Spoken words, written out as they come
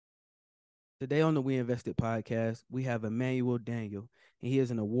Today on the We Invested podcast, we have Emmanuel Daniel, and he is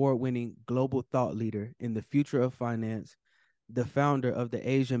an award-winning global thought leader in the future of finance, the founder of the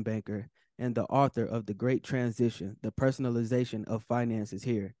Asian Banker, and the author of The Great Transition, The Personalization of Finance is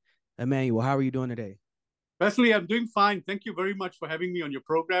Here. Emmanuel, how are you doing today? Wesley, I'm doing fine. Thank you very much for having me on your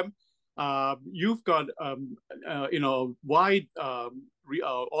program. You've got wide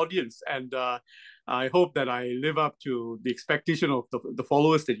audience, and I hope that I live up to the expectation of the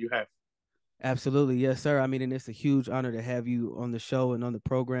followers that you have. Absolutely. Yes, sir. I mean, and it's a huge honor to have you on the show and on the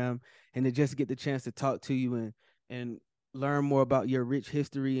program and to just get the chance to talk to you and learn more about your rich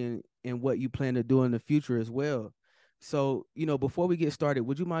history and what you plan to do in the future as well. So, before we get started,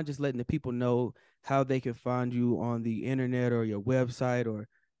 would you mind just letting the people know how they can find you on the internet or your website or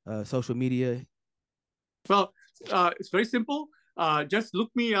social media? Well, it's very simple. Just look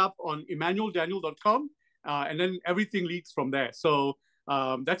me up on emmanueldaniel.com, and then everything leads from there. So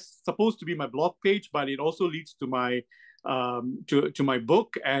that's supposed to be my blog page, but it also leads to my to my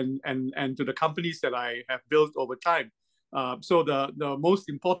book and to the companies that I have built over time. So the most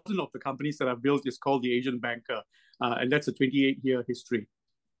important of the companies that I've built is called the Asian Banker, and that's a 28-year history.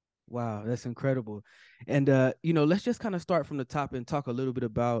 Wow, that's incredible. And let's just kind of start from the top and talk a little bit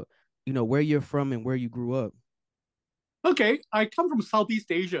about, where you're from and where you grew up. Okay, I come from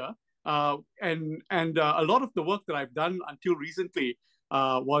Southeast Asia, and a lot of the work that I've done until recently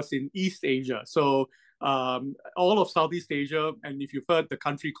was in East Asia. So all of Southeast Asia, and if you've heard the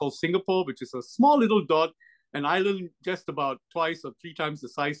country called Singapore, which is a small little dot, an island just about twice or three times the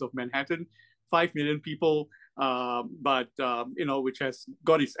size of Manhattan, 5 million people, but which has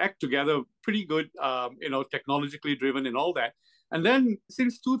got its act together pretty good, technologically driven and all that. And then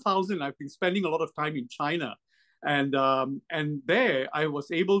since 2000, I've been spending a lot of time in China, and there I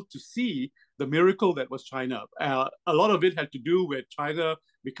was able to see the miracle that was China. A lot of it had to do with China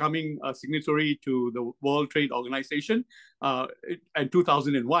becoming a signatory to the World Trade Organization in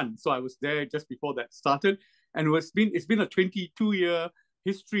 2001. So I was there just before that started, and it's been a 22-year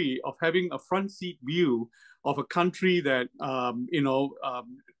history of having a front seat view of a country that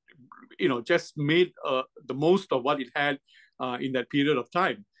just made the most of what it had in that period of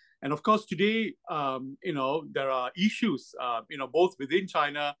time. And of course, today, there are issues, both within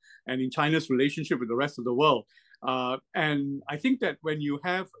China and in China's relationship with the rest of the world. And I think that when you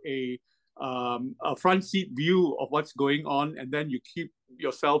have a front seat view of what's going on, and then you keep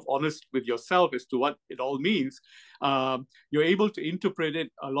yourself honest with yourself as to what it all means, you're able to interpret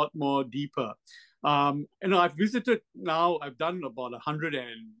it a lot more deeper. I've visited now. I've done about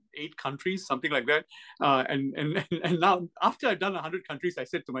 108 countries, something like that. And now, after I've done 100 countries, I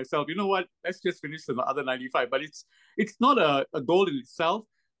said to myself, you know what? Let's just finish the other 95. But it's not a goal in itself.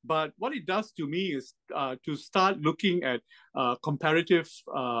 But what it does to me is to start looking at comparative,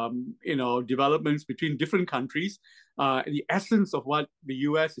 developments between different countries, the essence of what the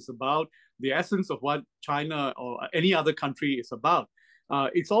US is about, the essence of what China or any other country is about.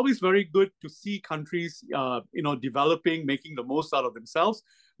 It's always very good to see countries, developing, making the most out of themselves.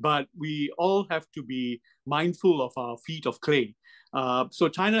 But we all have to be mindful of our feet of clay. So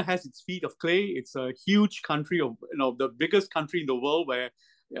China has its feet of clay. It's a huge country, of the biggest country in the world, where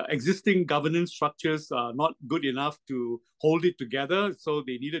existing governance structures are not good enough to hold it together. So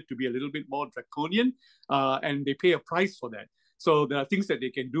they needed to be a little bit more draconian, and they pay a price for that. So there are things that they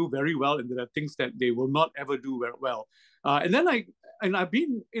can do very well, and there are things that they will not ever do very well. And I've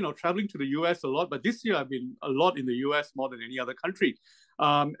been traveling to the US a lot, but this year I've been a lot in the US more than any other country.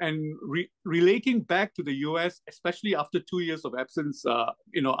 And relating back to the US, especially after 2 years of absence,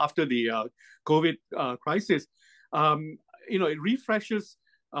 after the COVID crisis, it refreshes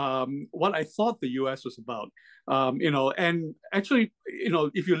what I thought the US was about. And actually,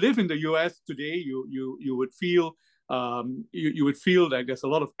 if you live in the US today, you would feel you would feel like there's a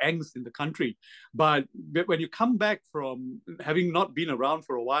lot of angst in the country. But when you come back from having not been around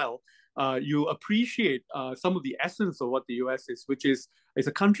for a while, you appreciate some of the essence of what the US is, which is it's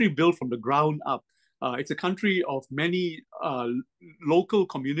a country built from the ground up. It's a country of many local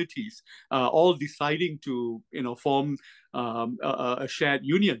communities, all deciding to form a shared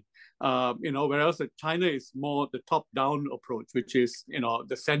union. Whereas China is more the top-down approach, which is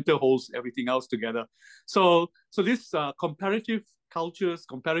the center holds everything else together. So this comparative cultures,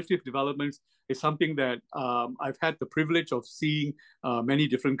 comparative developments is something that I've had the privilege of seeing many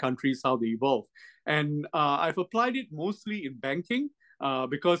different countries how they evolve, and I've applied it mostly in banking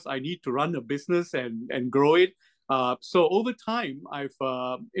because I need to run a business and grow it. So over time, I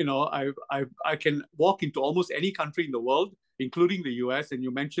can walk into almost any country in the world, including the US. And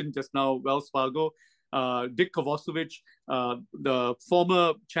you mentioned just now Wells Fargo. Dick Kovacevich, the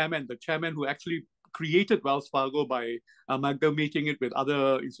former chairman, the chairman who actually created Wells Fargo by amalgamating it with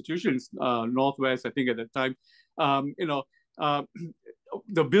other institutions, Northwest, I think at that time, uh,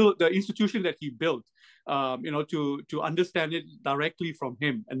 the institution that he built, to understand it directly from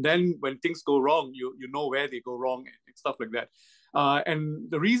him, and then when things go wrong, you know where they go wrong and stuff like that. And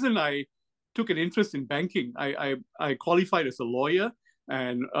the reason I took an interest in banking, I qualified as a lawyer,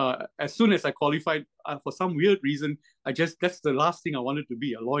 and as soon as I qualified, for some weird reason, that's the last thing I wanted to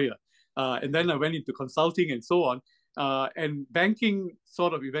be, a lawyer. And then I went into consulting and so on. And banking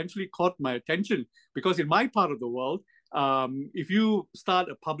sort of eventually caught my attention because in my part of the world, if you start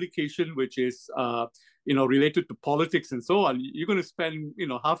a publication which is related to politics and so on, you're going to spend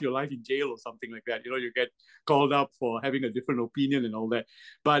half your life in jail or something like that. You get called up for having a different opinion and all that.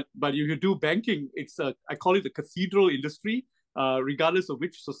 But if you do banking, I call it the cathedral industry. Regardless of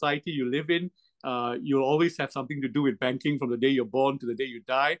which society you live in, you'll always have something to do with banking from the day you're born to the day you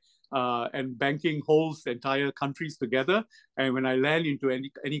die. And banking holds entire countries together. And when I land into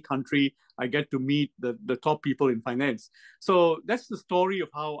any country, I get to meet the top people in finance. So that's the story of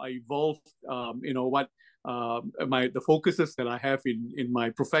how I evolved. What the focuses that I have in my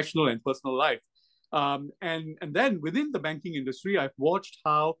professional and personal life. And then within the banking industry, I've watched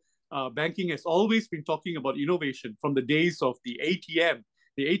how banking has always been talking about innovation from the days of the ATM.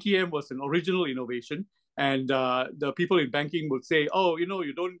 The ATM was an original innovation. And the people in banking would say, "Oh, we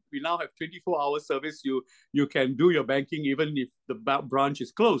now have 24-hour service. You can do your banking even if the branch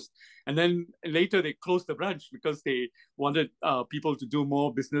is closed." And then later they closed the branch because they wanted people to do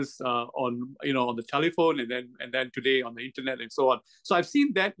more business on the telephone, and then today on the internet and so on. So I've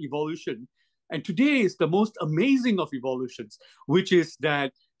seen that evolution, and today is the most amazing of evolutions, which is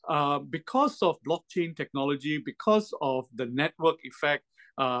that because of blockchain technology, because of the network effect,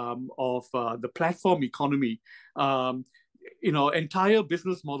 of the platform economy, entire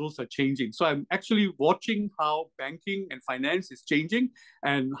business models are changing. So I'm actually watching how banking and finance is changing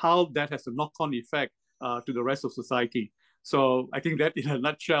and how that has a knock-on effect to the rest of society. So I think that in a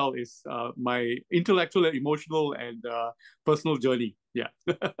nutshell is my intellectual, emotional, and personal journey. Yeah.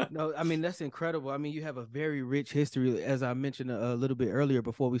 No, I mean, that's incredible. I mean, you have a very rich history, as I mentioned a little bit earlier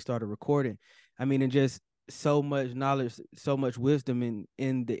before we started recording. I mean, and just so much knowledge, so much wisdom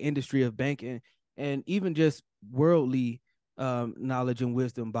in the industry of banking, and even just worldly knowledge and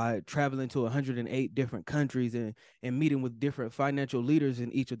wisdom by traveling to 108 different countries and meeting with different financial leaders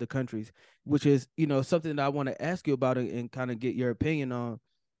in each of the countries, which is, something that I want to ask you about and kind of get your opinion on.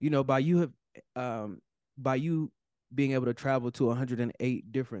 By you being able to travel to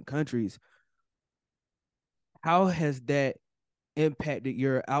 108 different countries, how has that impacted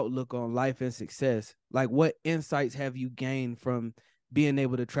your outlook on life and success? Like, what insights have you gained from being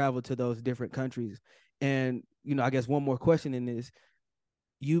able to travel to those different countries? And, I guess one more question in this,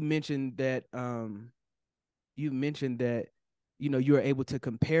 you mentioned that you are able to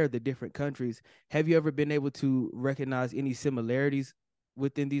compare the different countries. Have you ever been able to recognize any similarities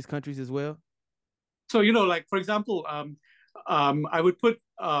within these countries as well? So, like, for example, I would put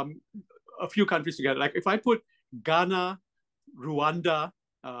a few countries together. Like if I put Ghana, Rwanda,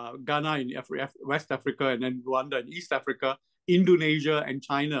 Ghana in West Africa, and then Rwanda in East Africa, Indonesia and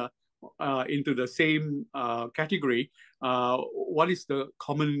China into the same category, what is the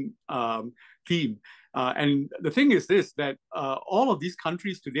common theme? And the thing is this, that all of these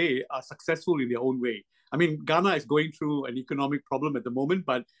countries today are successful in their own way. I mean, Ghana is going through an economic problem at the moment,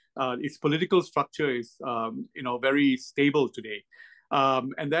 but its political structure is, very stable today.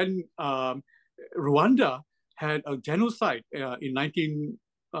 And then Rwanda had a genocide in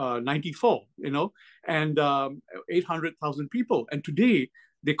 1994, and 800,000 people. And today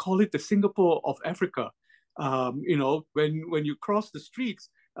they call it the Singapore of Africa. When you cross the streets,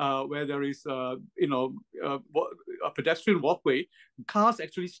 where there is, a pedestrian walkway, cars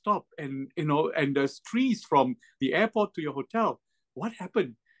actually stop, and there's trees from the airport to your hotel. What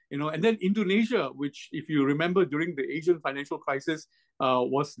happened? And then Indonesia, which, if you remember, during the Asian financial crisis,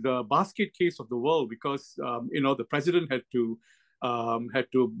 was the basket case of the world because the president had to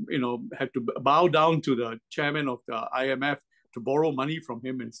bow down to the chairman of the IMF to borrow money from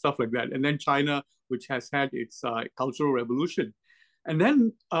him and stuff like that. And then China, which has had its cultural revolution. And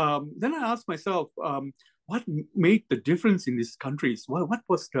then I asked myself, what made the difference in these countries? What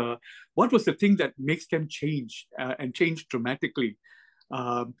was the thing that makes them change and change dramatically?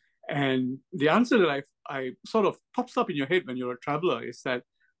 And the answer that I sort of pops up in your head when you're a traveler is that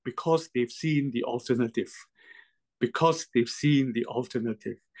because they've seen the alternative. Because they've seen the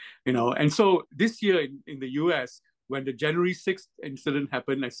alternative, And so this year in the US, when the January 6th incident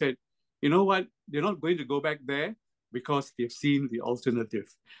happened, I said, you know what? They're not going to go back there because they've seen the alternative.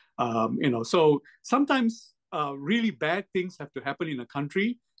 So sometimes really bad things have to happen in a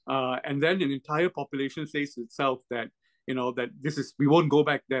country, and then an entire population says to itself that that we won't go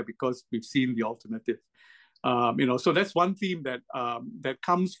back there because we've seen the alternative. So that's one theme that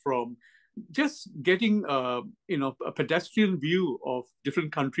comes from just getting a pedestrian view of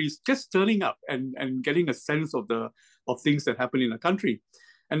different countries, just turning up and getting a sense of things that happen in a country.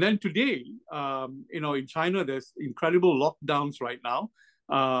 And then today, in China, there's incredible lockdowns right now.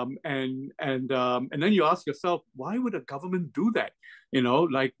 And then you ask yourself, why would a government do that?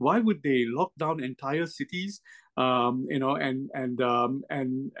 Like, why would they lock down entire cities?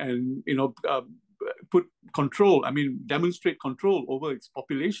 Put control, demonstrate control over its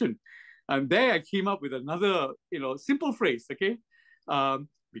population. And there I came up with another, simple phrase, okay?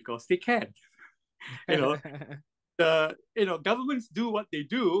 Because they can. you know, Governments do what they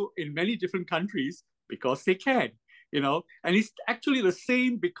do in many different countries because they can, and it's actually the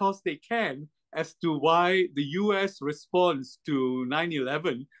same because they can as to why the US response to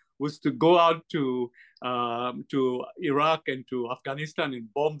 9/11 was to go out to Iraq and to Afghanistan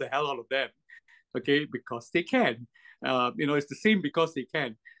and bomb the hell out of them, okay, because they can. It's the same because they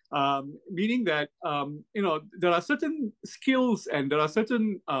can. Meaning that there are certain skills and there are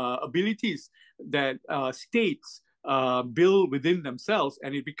certain abilities that states build within themselves,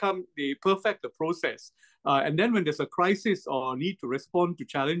 and they perfect the process. And then when there's a crisis or need to respond to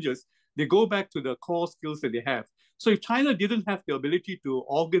challenges, they go back to the core skills that they have. So if China didn't have the ability to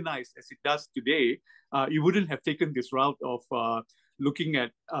organize as it does today, it wouldn't have taken this route of looking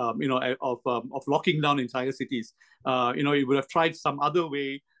at of locking down entire cities. It would have tried some other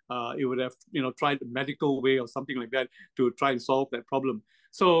way. It would have tried the medical way or something like that to try and solve that problem.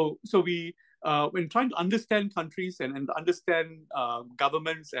 So we when trying to understand countries and understand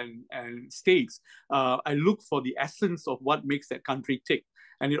governments and states, I look for the essence of what makes that country tick.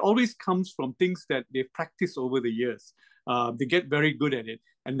 And it always comes from things that they've practiced over the years. They get very good at it.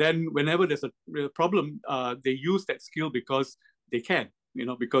 And then whenever there's a problem, they use that skill because they can,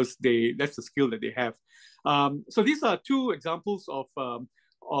 because that's the skill that they have. So these are two examples of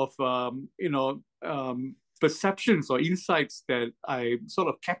perceptions or insights that I sort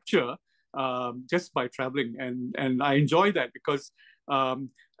of capture just by traveling, and I enjoy that because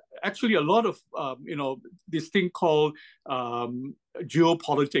actually a lot of this thing called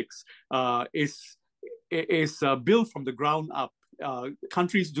geopolitics is built from the ground up.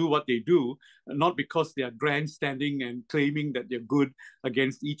 Countries do what they do, not because they are grandstanding and claiming that they're good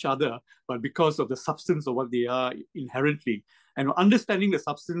against each other, but because of the substance of what they are inherently. And understanding the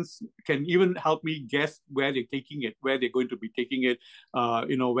substance can even help me guess where they're taking it, where they're going to be taking it,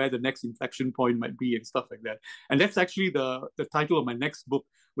 where the next inflection point might be and stuff like that. And that's actually the title of my next book,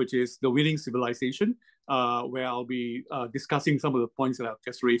 which is The Winning Civilization, where I'll be discussing some of the points that I've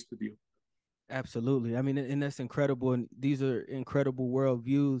just raised with you. Absolutely. I mean, and that's incredible. And these are incredible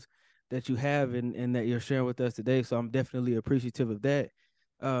worldviews that you have and that you're sharing with us today. So I'm definitely appreciative of that.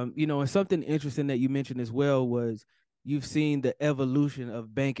 And something interesting that you mentioned as well was you've seen the evolution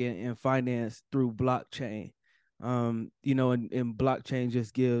of banking and finance through blockchain. And blockchain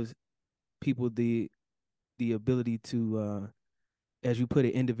just gives people the ability to, as you put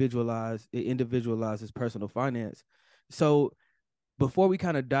it, individualizes personal finance. So before we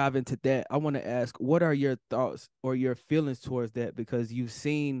kind of dive into that, I want to ask, what are your thoughts or your feelings towards that? Because you've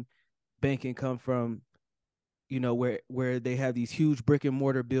seen banking come from, where they have these huge brick and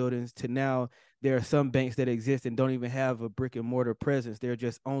mortar buildings to now there are some banks that exist and don't even have a brick and mortar presence. They're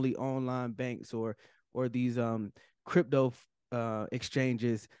just only online banks, or these crypto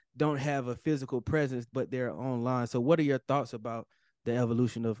exchanges don't have a physical presence, but they're online. So what are your thoughts about the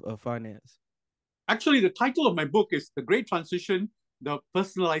evolution of finance? Actually, the title of my book is The Great Transition, The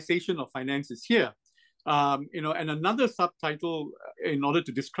Personalization of Finance is Here. And another subtitle, in order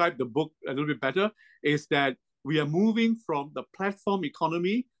to describe the book a little bit better, is that we are moving from the platform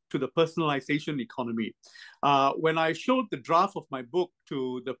economy to the personalization economy. When I showed the draft of my book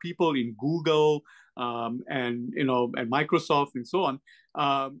to the people in Google and Microsoft and so on,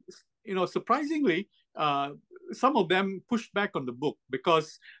 surprisingly, some of them pushed back on the book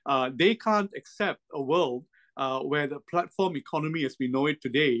because they can't accept a world where the platform economy as we know it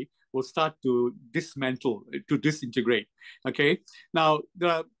today will start to dismantle, to disintegrate. Okay. Now,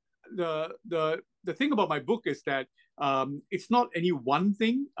 the thing about my book is that it's not any one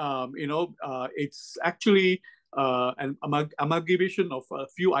thing. It's actually an amalgamation of a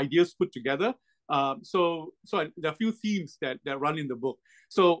few ideas put together. So there are a few themes that run in the book.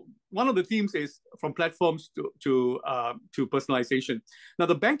 So one of the themes is from platforms to personalization. Now,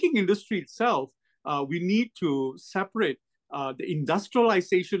 the banking industry itself, we need to separate the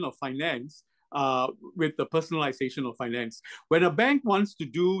industrialization of finance with the personalization of finance. When a bank wants to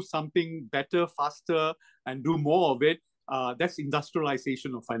do something better, faster, and do more of it, that's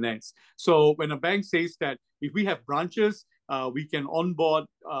industrialization of finance. So when a bank says that if we have branches, we can onboard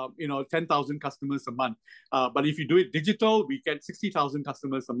 10,000 customers a month. But if you do it digital, we get 60,000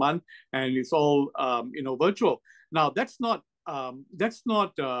 customers a month, and it's all virtual. Now that's not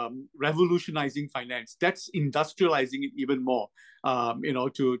revolutionizing finance. That's industrializing it even more.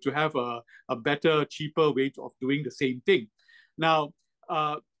 To have a better, cheaper way of doing the same thing. Now,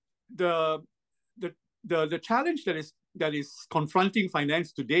 the the challenge that is confronting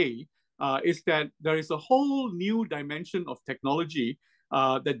finance today is that there is a whole new dimension of technology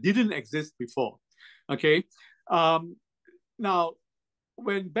that didn't exist before. Okay, now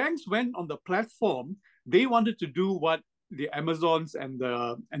when banks went on the platform, they wanted to do what the Amazons and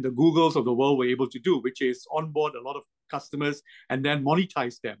the Googles of the world were able to do, which is onboard a lot of customers and then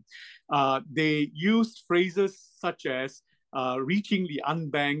monetize them. They used phrases such as reaching the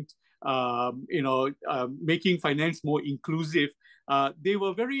unbanked, making finance more inclusive. They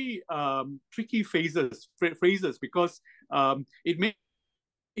were very tricky phrases because it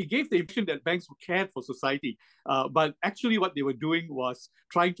gave the impression that banks cared for society. But actually what they were doing was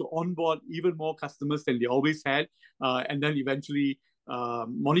trying to onboard even more customers than they always had, and then eventually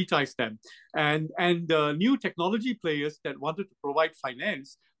monetize them. And the new technology players that wanted to provide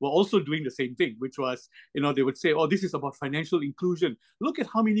finance were also doing the same thing, which was, they would say, oh, this is about financial inclusion. Look at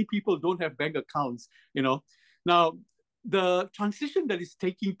how many people don't have bank accounts, Now, the transition that is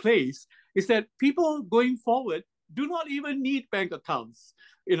taking place is that people going forward do not even need bank accounts.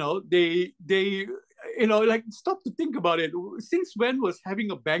 They stop to think about it. Since when was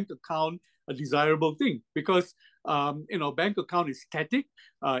having a bank account a desirable thing? Because bank account is static,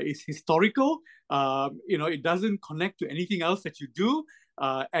 it's historical, it doesn't connect to anything else that you do,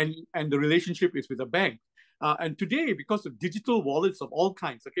 and the relationship is with a bank. And today, because of digital wallets of all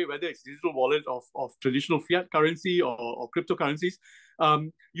kinds, okay, whether it's digital wallet of traditional fiat currency or cryptocurrencies,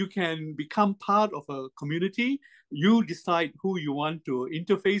 you can become part of a community. You decide who you want to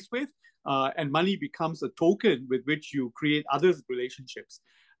interface with, and money becomes a token with which you create other relationships.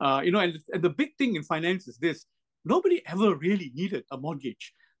 And the big thing in finance is this: nobody ever really needed a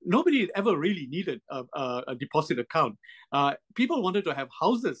mortgage. Nobody ever really needed a deposit account. People wanted to have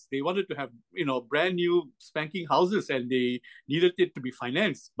houses. They wanted to have, brand new spanking houses, and they needed it to be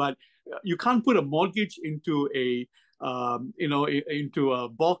financed. But you can't put a mortgage into into a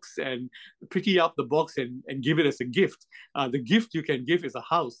box and pretty up the box and give it as a gift. The gift you can give is a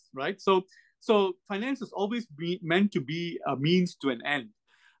house, right? So finance has always been meant to be a means to an end.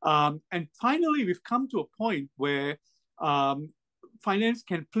 And finally, we've come to a point where finance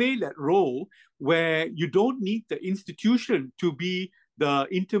can play that role where you don't need the institution to be the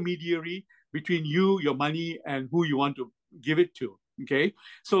intermediary between you, your money, and who you want to give it to. Okay,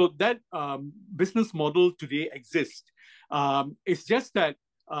 so that business model today exists. It's just that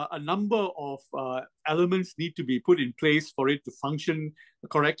a number of elements need to be put in place for it to function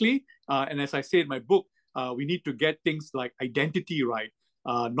correctly. And as I say in my book, we need to get things like identity right,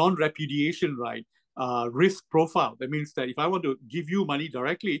 non-repudiation right, risk profile. That means that if I want to give you money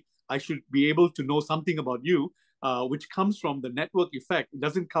directly, I should be able to know something about you, which comes from the network effect. It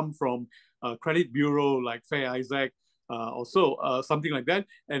doesn't come from a credit bureau like Fair Isaac or something like that,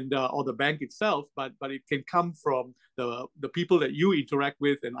 and or the bank itself, but it can come from the people that you interact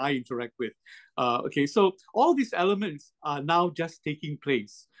with and I interact with. Okay, so all these elements are now just taking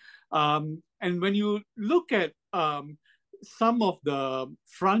place. And when you look at some of the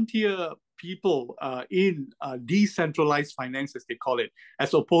frontier people in decentralized finance, as they call it,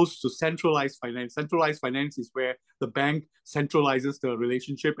 as opposed to centralized finance. Centralized finance is where the bank centralizes the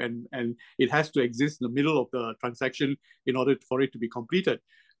relationship, and it has to exist in the middle of the transaction in order for it to be completed.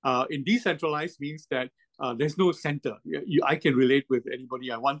 In decentralized means that there's no center. I can relate with anybody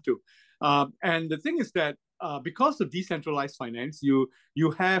I want to. And the thing is that because of decentralized finance, you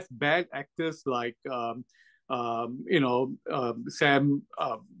have bad actors like Sam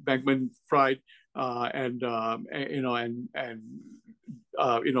Bankman-Fried, and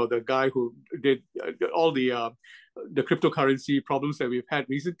the guy who did all the cryptocurrency problems that we've had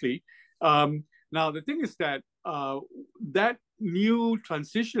recently. Now the thing is that that new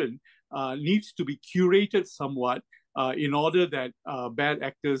transition needs to be curated somewhat in order that bad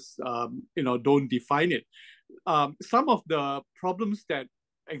actors don't define it. Some of the problems that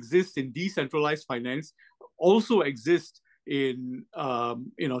exists in decentralized finance also exists in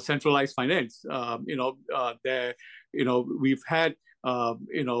centralized finance. We've had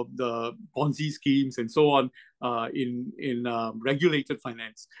the Ponzi schemes and so on in regulated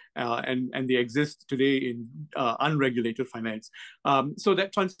finance, and they exist today in unregulated finance. So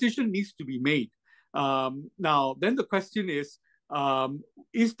that transition needs to be made. Now, then the question is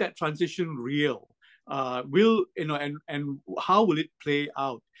that transition real? And how will it play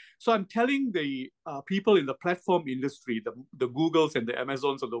out? So I'm telling the people in the platform industry, the Googles and the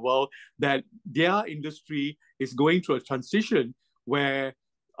Amazons of the world, that their industry is going through a transition where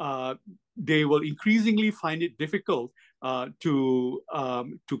they will increasingly find it difficult to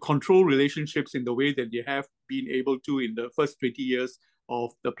control relationships in the way that they have been able to in the first 20 years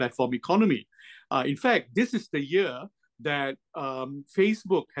of the platform economy. In fact, this is the year that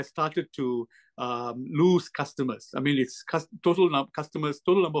Facebook has started to lose customers. I mean, its total number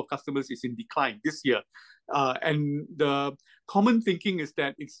of customers is in decline this year. And the common thinking is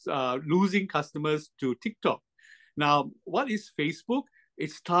that it's losing customers to TikTok. Now, what is Facebook?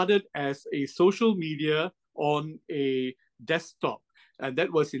 It started as a social media on a desktop. And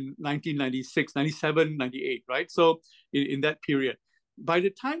that was in 1996, 97, 98, right? So in that period. By the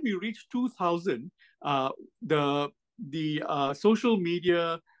time we reached 2000, the social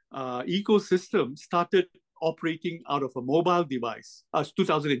media ecosystem started operating out of a mobile device.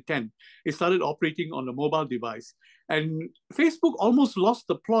 2010, it started operating on a mobile device. And Facebook almost lost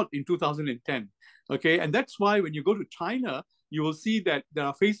the plot in 2010. Okay, and that's why when you go to China, you will see that there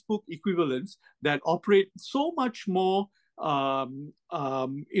are Facebook equivalents that operate so much more, as a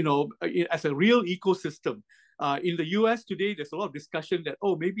real ecosystem. In the US today, there's a lot of discussion that,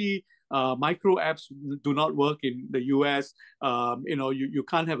 maybe micro apps do not work in the US. You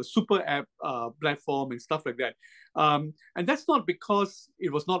can't have a super app platform and stuff like that. And that's not because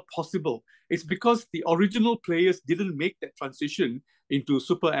it was not possible. It's because the original players didn't make that transition into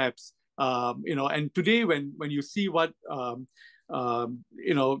super apps. And today when you see what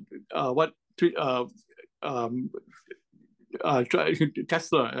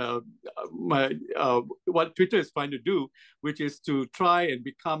Tesla, what Twitter is trying to do, which is to try and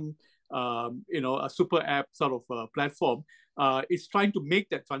become, a super app sort of platform, is trying to make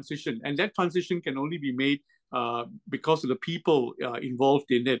that transition, and that transition can only be made because of the people involved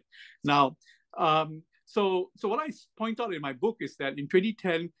in it. Now, so what I point out in my book is that in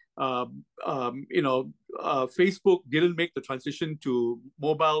 2010, Facebook didn't make the transition to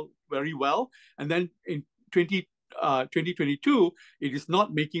mobile very well, and then in 2022, it is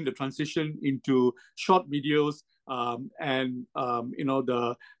not making the transition into short videos and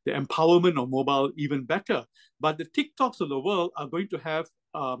the empowerment of mobile even better. But the TikToks of the world are going to have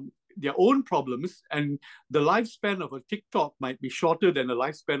their own problems, and the lifespan of a TikTok might be shorter than the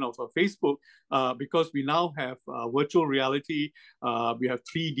lifespan of a Facebook because we now have virtual reality, we have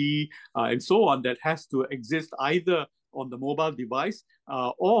 3D, and so on that has to exist either on the mobile device,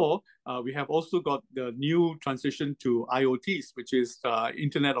 or we have also got the new transition to IoTs, which is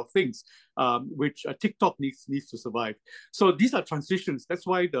Internet of Things, which TikTok needs to survive. So these are transitions. That's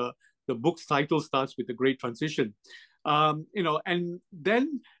why the book's title starts with the Great Transition. And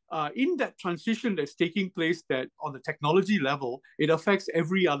then in that transition that's taking place, that on the technology level, it affects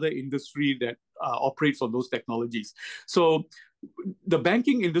every other industry that operates on those technologies. So the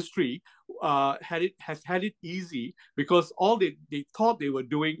banking industry has had it easy because all they thought they were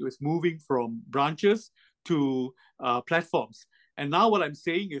doing was moving from branches to platforms. And now what I'm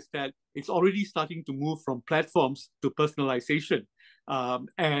saying is that it's already starting to move from platforms to personalization.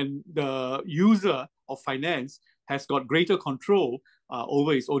 And the user of finance has got greater control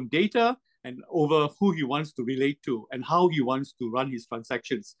over his own data and over who he wants to relate to and how he wants to run his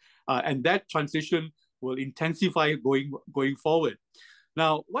transactions. And that transition will intensify going forward.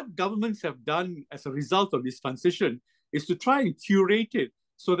 Now, what governments have done as a result of this transition is to try and curate it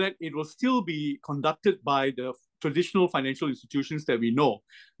so that it will still be conducted by the traditional financial institutions that we know,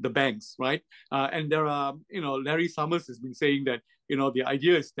 the banks, right? And there are, Larry Summers has been saying that, the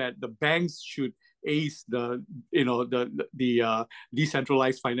idea is that the banks should ace the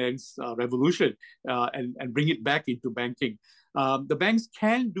decentralized finance revolution and bring it back into banking. The banks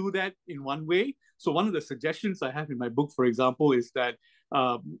can do that in one way. So one of the suggestions I have in my book, for example, is that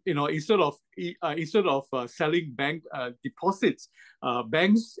instead of selling bank deposits,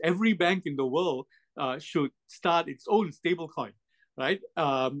 every bank in the world should start its own stablecoin, right?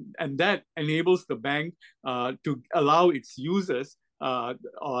 And that enables the bank to allow its users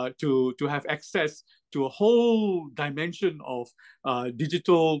to have access to a whole dimension of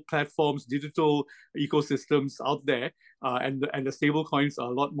digital platforms, digital ecosystems out there, and the stable coins are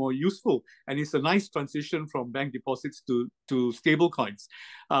a lot more useful. And it's a nice transition from bank deposits to stable coins.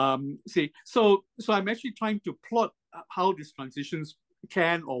 So I'm actually trying to plot how these transitions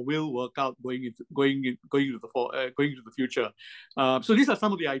can or will work out going into the future. So these are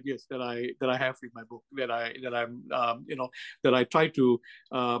some of the ideas that I have in my book that I try to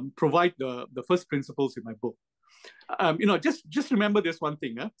provide the first principles in my book. Just remember this one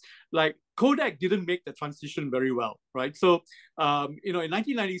thing. Like Kodak didn't make the transition very well, right? So in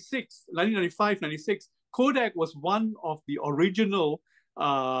 1995, 96, Kodak was one of the original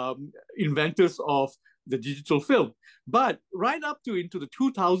inventors of the digital film. But right up to into the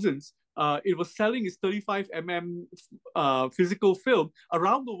 2000s, it was selling its 35 physical film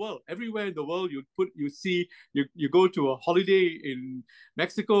around the world. Everywhere in the world, you go to a holiday in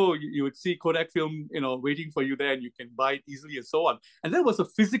Mexico, you would see Kodak film, waiting for you there, and you can buy it easily and so on. And that was a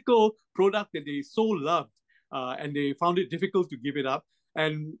physical product that they so loved, and they found it difficult to give it up.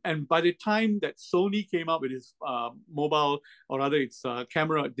 And by the time that Sony came up with its mobile, or rather its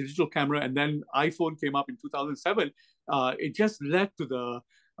digital camera, and then iPhone came up in 2007, it just led to the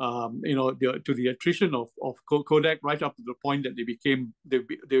attrition of Kodak right up to the point that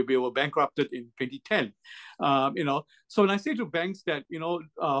they were bankrupted in 2010. So when I say to banks that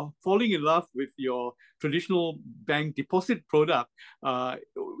falling in love with your traditional bank deposit product,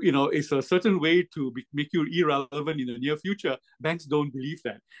 is a certain way to make you irrelevant in the near future, banks don't believe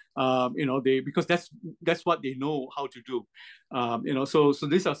that. Because that's what they know how to do. So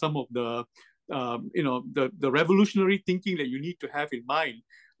these are some of the the revolutionary thinking that you need to have in mind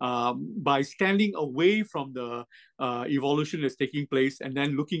by standing away from the evolution that's taking place, and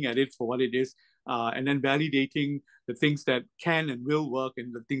then looking at it for what it is, and then validating the things that can and will work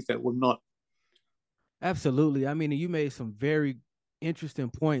and the things that will not. Absolutely. I mean, you made some very interesting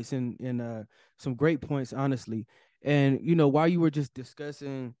points and some great points, honestly. And while you were just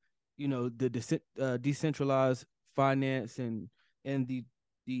discussing, the decentralized finance and the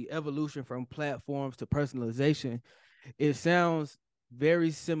evolution from platforms to personalization, it sounds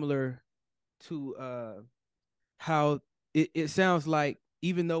very similar to how it sounds like,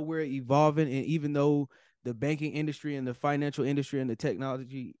 even though we're evolving, and even though the banking industry and the financial industry and the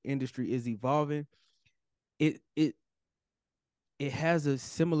technology industry is evolving, it has a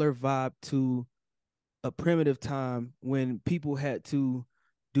similar vibe to a primitive time when people had to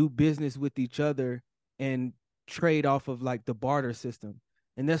do business with each other and trade off of like the barter system.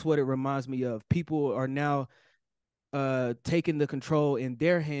 And that's what it reminds me of. People are now taking the control in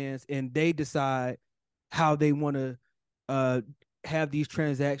their hands, and they decide how they want to uh have these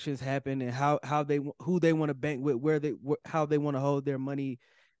transactions happen, and who they want to bank with, how they want to hold their money.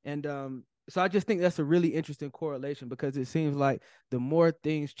 And so I just think that's a really interesting correlation, because it seems like the more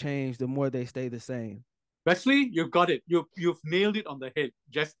things change, the more they stay the same. Wesley, you've got it. You've nailed it on the head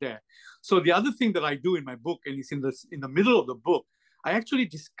just there. So the other thing that I do in my book, and it's in the middle of the book, I actually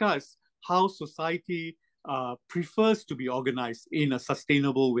discuss how society prefers to be organized in a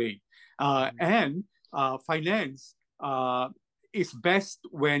sustainable way, and finance is best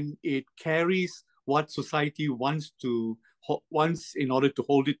when it carries what society wants in order to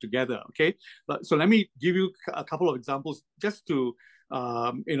hold it together. Okay, so let me give you a couple of examples just to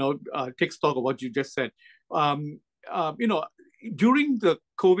take stock of what you just said. Um, During the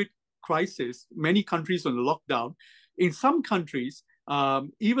COVID crisis, many countries on the lockdown. In some countries,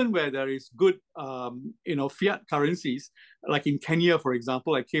 even where there is good, fiat currencies, like in Kenya, for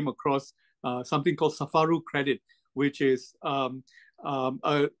example, I came across something called Safaru Credit, which is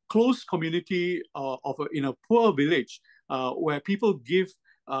a close community in a poor village where people give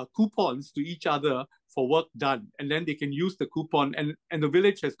coupons to each other for work done, and then they can use the coupon, and the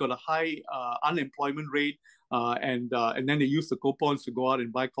village has got a high unemployment rate, and then they use the coupons to go out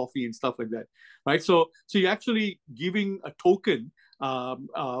and buy coffee and stuff like that, right? So you're actually giving a token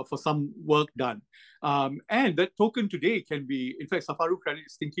for some work done, and that token today can be, in fact, Safaru Credit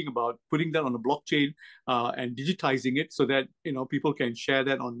is thinking about putting that on a blockchain and digitizing it so that people can share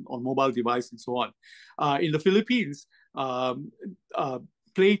that on mobile device and so on. In the Philippines,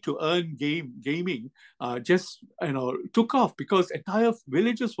 play to earn gaming just took off because entire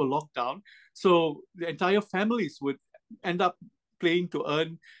villages were locked down, so the entire families would end up playing to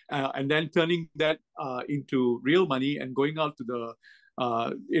earn, and then turning that into real money and going out to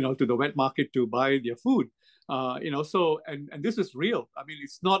the wet market to buy their food. So and this is real. I mean,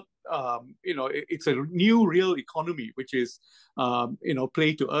 it's not it's a new real economy, which is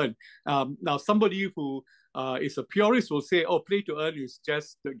play to earn. Now somebody who is a purist will say, oh, play to earn is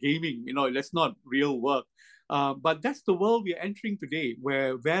just gaming, that's not real work. But that's the world we are entering today,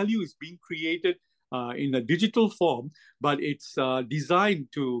 where value is being created in a digital form, but it's designed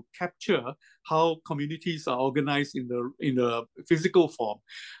to capture how communities are organized in the physical form.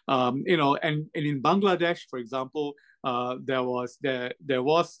 And in Bangladesh, for example, there was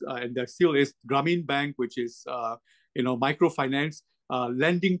and there still is Grameen Bank, which is microfinance,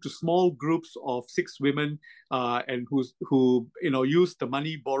 lending to small groups of 6 women, and who use the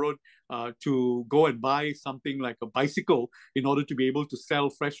money borrowed to go and buy something like a bicycle in order to be able to sell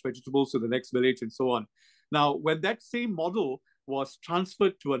fresh vegetables to the next village and so on. Now, when that same model was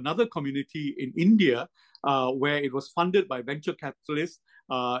transferred to another community in India, where it was funded by venture capitalists,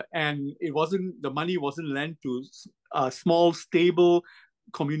 and the money wasn't lent to small, stable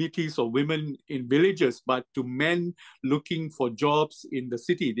communities or women in villages, but to men looking for jobs in the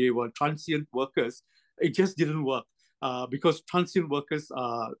city. They were transient workers. It just didn't work. Because transient workers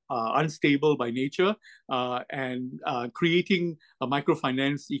are unstable by nature, and creating a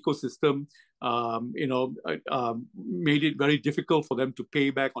microfinance ecosystem, made it very difficult for them to pay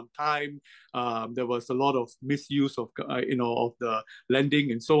back on time. There was a lot of misuse of the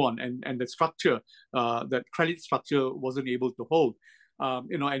lending and so on, and the structure, that credit structure wasn't able to hold.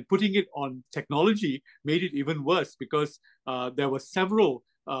 And putting it on technology made it even worse, because there were several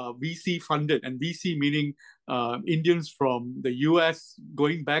VC funded, and VC meaning Indians from the US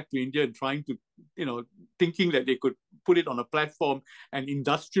going back to India and trying to, thinking that they could put it on a platform and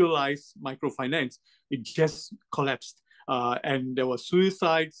industrialize microfinance. It just collapsed. And there were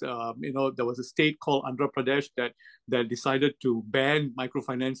suicides. There was a state called Andhra Pradesh that decided to ban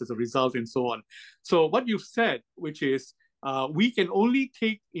microfinance as a result, and so on. So what you've said, which is we can only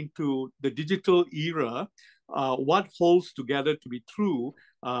take into the digital era what holds together to be true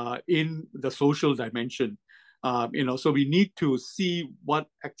in the social dimension. So we need to see what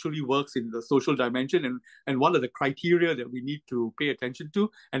actually works in the social dimension, and what are the criteria that we need to pay attention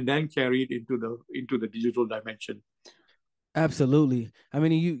to, and then carry it into the digital dimension. Absolutely. I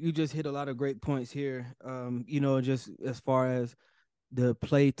mean, you just hit a lot of great points here. Just as far as the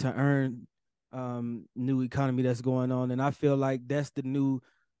play to earn new economy that's going on, and I feel like that's the new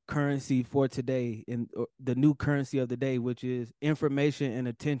currency for today, and the new currency of the day, which is information and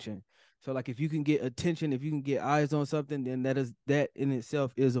attention. So like if you can get attention, if you can get eyes on something, then that in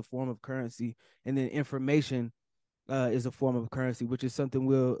itself is a form of currency. And then information is a form of currency, which is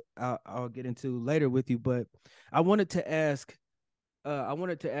something I'll get into later with you. But I wanted to ask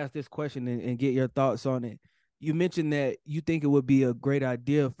this question and get your thoughts on it. You mentioned that you think it would be a great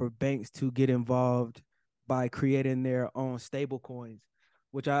idea for banks to get involved by creating their own stable coins,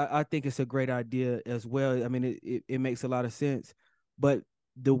 which I think it's a great idea as well. I mean, it makes a lot of sense. But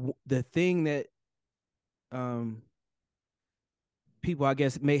the thing that people, I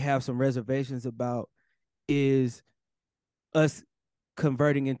guess, may have some reservations about is us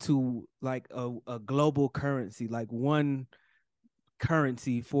converting into like a global currency, like one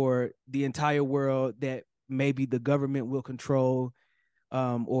currency for the entire world that maybe the government will control,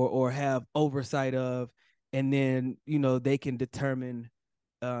 or have oversight of, and then they can determine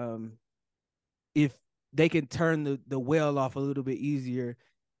if they can turn the well off a little bit easier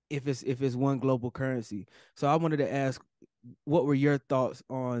if it's one global currency. So I wanted to ask, what were your thoughts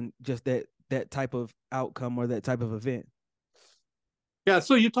on just that type of outcome or that type of event? Yeah,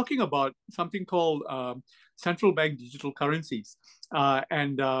 so you're talking about something called central bank digital currencies.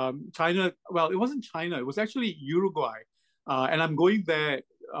 And China, well, it wasn't China, it was actually Uruguay. And I'm going there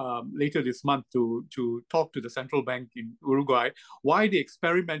later this month to talk to the central bank in Uruguay, why they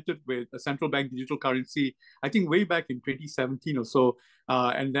experimented with a central bank digital currency, I think way back in 2017 or so.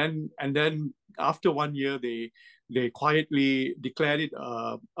 And then after 1 year, they quietly declared it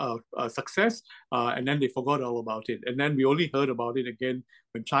a success, and then they forgot all about it. And then we only heard about it again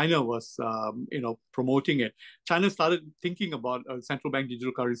when China was, promoting it. China started thinking about a central bank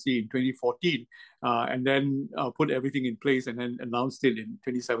digital currency in 2014, and then put everything in place, and then announced it in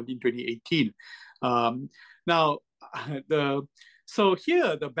 2017, 2018. Now, so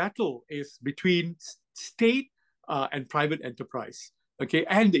here the battle is between state and private enterprise. Okay,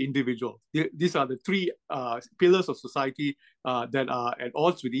 and the individual. These are the three pillars of society that are at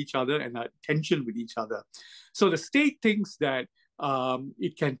odds with each other and are at tension with each other. So the state thinks that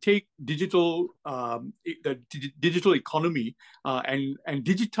it can take the digital economy and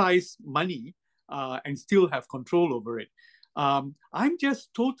digitize money and still have control over it. I'm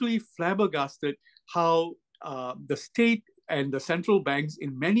just totally flabbergasted how the state and the central banks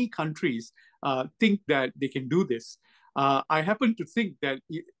in many countries think that they can do this. I happen to think that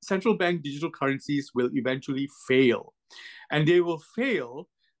central bank digital currencies will eventually fail. And they will fail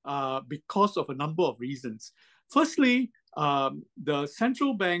because of a number of reasons. Firstly, the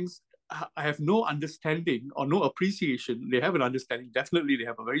central banks have no understanding or no appreciation. They have an understanding. Definitely, they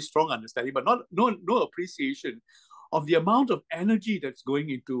have a very strong understanding, but no appreciation of the amount of energy that's going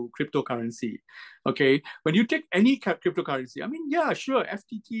into cryptocurrency. Okay, when you take any cryptocurrency, I mean, yeah, sure,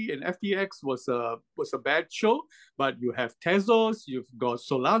 FTT and FTX was a bad show, but you have Tezos, you've got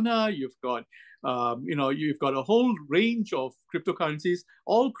Solana, you've got you've got a whole range of cryptocurrencies,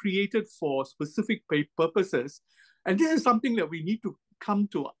 all created for specific purposes, and this is something that we need to come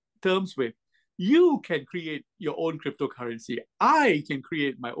to terms with. You can create your own cryptocurrency. I can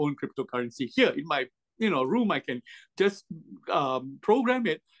create my own cryptocurrency here in my room. I can just program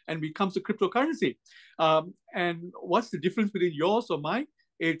it and becomes a cryptocurrency. And what's the difference between yours or mine?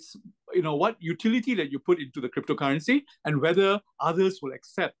 It's what utility that you put into the cryptocurrency and whether others will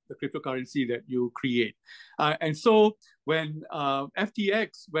accept the cryptocurrency that you create. And so when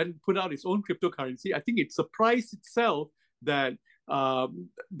FTX put out its own cryptocurrency, I think it surprised itself that that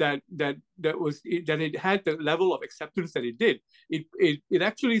it had the level of acceptance that it did. It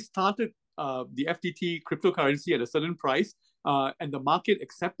actually started the FTT cryptocurrency at a certain price, and the market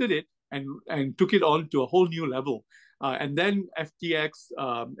accepted it and took it on to a whole new level. And then FTX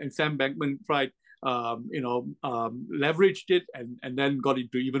and Sam Bankman-Fried, leveraged it and then got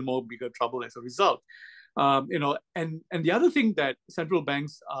into even more bigger trouble as a result. And the other thing that central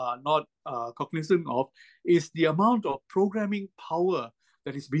banks are not cognizant of is the amount of programming power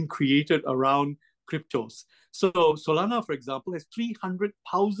that is being created around cryptos. So Solana, for example, has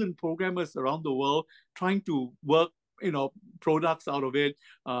 300,000 programmers around the world trying to work products out of it,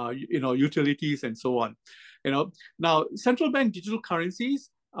 utilities and so on. Now central bank digital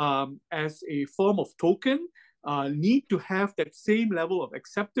currencies as a form of token need to have that same level of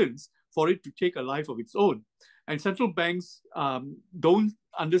acceptance for it to take a life of its own. And central banks don't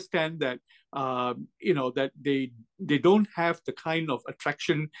understand that that they don't have the kind of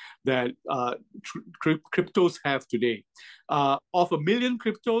attraction that cryptos have today. Of 1 million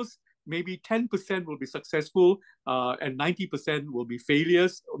cryptos, maybe 10% will be successful and 90% will be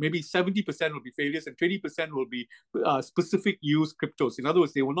failures, or maybe 70% will be failures and 20% will be specific use cryptos. In other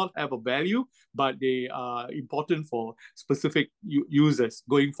words, they will not have a value, but they are important for specific users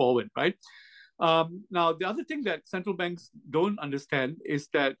going forward, right? Now, the other thing that central banks don't understand is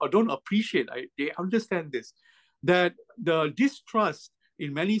that, or don't appreciate, they understand this, that the distrust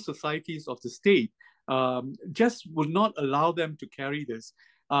in many societies of the state just would not allow them to carry this.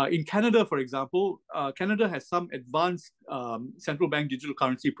 In Canada, for example, Canada has some advanced central bank digital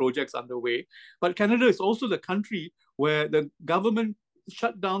currency projects underway, but Canada is also the country where the government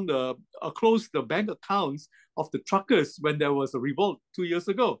shut down closed the bank accounts of the truckers when there was a revolt 2 years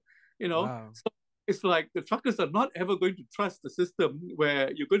ago. Wow. So it's like the truckers are not ever going to trust the system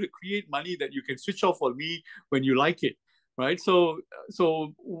where you're going to create money that you can switch off for me when you like it, right? So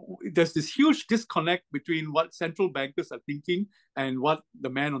there's this huge disconnect between what central bankers are thinking and what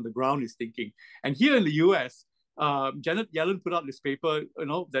the man on the ground is thinking. And here in the US, Janet Yellen put out this paper,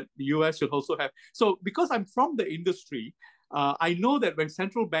 that the US should also have. So because I'm from the industry, I know that when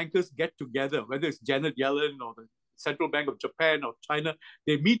central bankers get together, whether it's Janet Yellen or the Central Bank of Japan or China,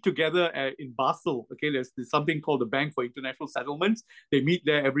 they meet together in Basel. Okay, there's something called the Bank for International Settlements. They meet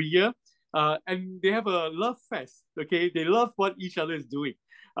there every year. And they have a love fest. Okay, they love what each other is doing,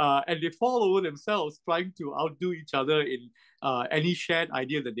 and they fall over themselves trying to outdo each other in any shared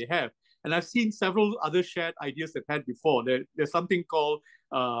idea that they have. And I've seen several other shared ideas they've had before. There's something called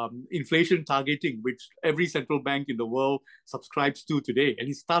inflation targeting, which every central bank in the world subscribes to today. And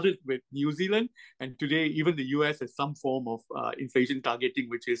it started with New Zealand, and today even the US has some form of inflation targeting,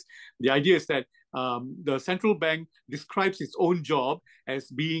 which is the idea is that the central bank describes its own job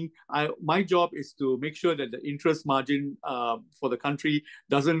as being, my job is to make sure that the interest margin for the country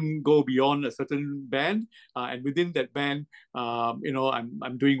doesn't go beyond a certain band, and within that band, I'm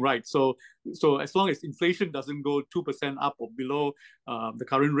doing right. So as long as inflation doesn't go 2% up or below the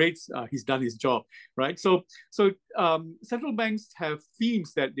current rates, he's done his job, right? So central banks have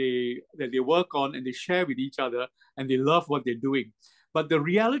themes that they work on and they share with each other, and they love what they're doing. But the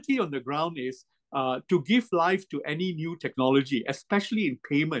reality on the ground is, to give life to any new technology, especially in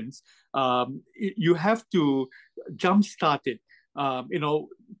payments, you have to jumpstart it.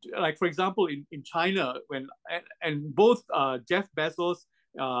 Like for example, in China, and both Jeff Bezos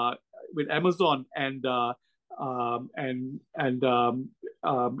with Amazon and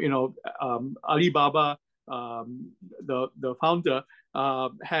Alibaba, the founder,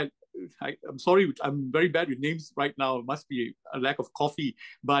 had I'm sorry, I'm very bad with names right now. It must be a lack of coffee.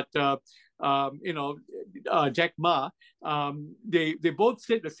 But Jack Ma, they both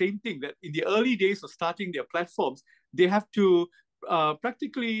said the same thing, that in the early days of starting their platforms, they have to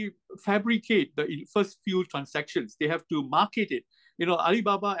practically fabricate the first few transactions. They have to market it.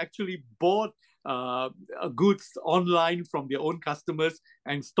 Alibaba actually bought goods online from their own customers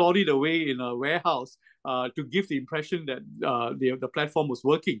and stored it away in a warehouse to give the impression that the platform was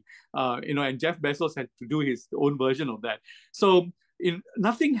working. And Jeff Bezos had to do his own version of that. So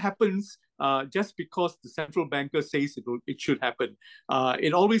nothing happens just because the central banker says it should happen.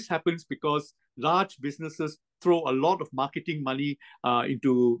 It always happens because large businesses throw a lot of marketing money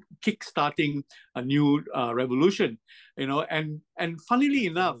into kickstarting a new revolution. And funnily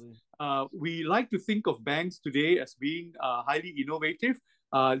enough, we like to think of banks today as being highly innovative.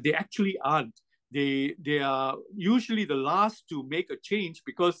 They actually aren't. They are usually the last to make a change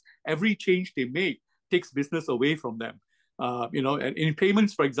because every change they make takes business away from them. And in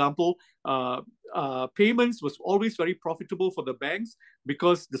payments, for example, payments was always very profitable for the banks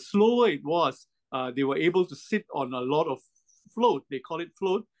because the slower it was, they were able to sit on a lot of float. They call it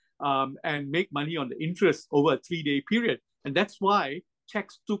float, and make money on the interest over a 3-day period. And that's why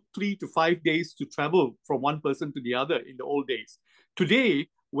checks took 3 to 5 days to travel from one person to the other in the old days. Today,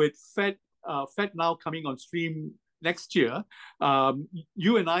 with Fed now coming on stream next year,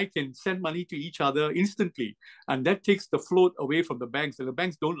 you and I can send money to each other instantly, and that takes the float away from the banks. And the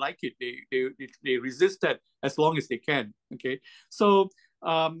banks don't like it; they resist that as long as they can. Okay, so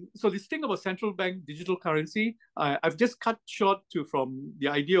this thing about central bank digital currency, I've just cut short from the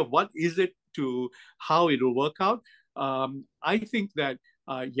idea of what is it to how it will work out. I think that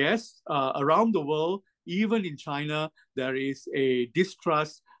yes, around the world, even in China, there is a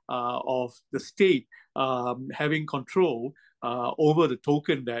distrust of the state having control over the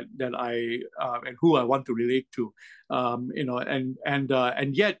token that I and who I want to relate to,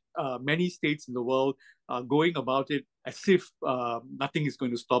 and yet many states in the world are going about it as if nothing is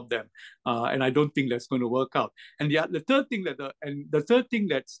going to stop them, and I don't think that's going to work out. And the third thing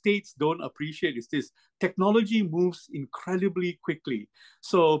that states don't appreciate is this: technology moves incredibly quickly.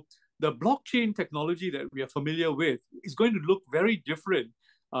 So the blockchain technology that we are familiar with is going to look very different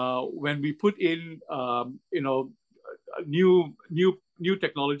when we put in, new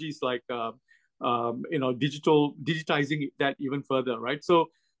technologies like, digitizing that even further, right?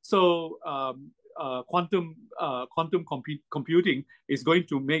 Quantum computing is going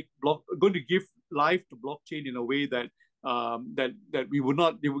to give life to blockchain in a way that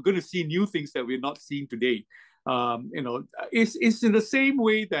we're going to see new things that we're not seeing today. It's in the same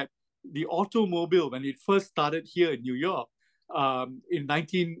way that the automobile, when it first started here in New York, in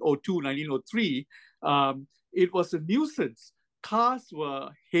 1902, 1903, it was a nuisance. Cars were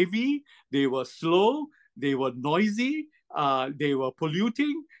heavy, they were slow, they were noisy, they were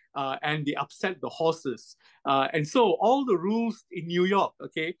polluting, and they upset the horses. And so all the rules in New York,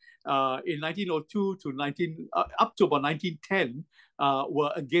 okay, in 1902 to up to about 1910,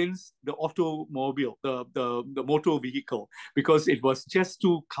 were against the automobile, the motor vehicle, because it was just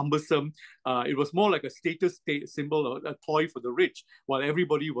too cumbersome. It was more like a status symbol, or a toy for the rich, while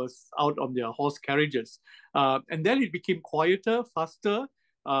everybody was out on their horse carriages. And then it became quieter, faster,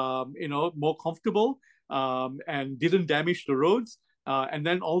 more comfortable, and didn't damage the roads. And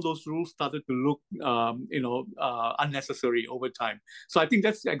then all those rules started to look, unnecessary over time. So I think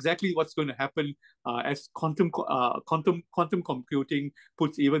that's exactly what's going to happen as quantum computing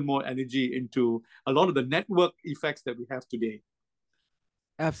puts even more energy into a lot of the network effects that we have today.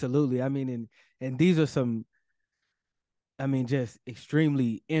 Absolutely. I mean, and these are some, just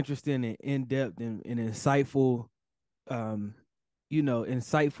extremely interesting and in-depth and insightful,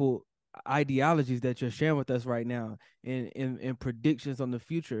 insightful ideologies that you're sharing with us right now, and predictions on the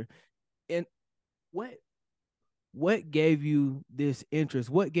future. And what gave you this interest?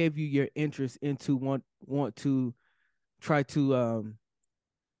 What gave you your interest into want to try to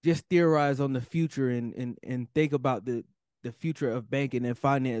just theorize on the future and think about the future of banking and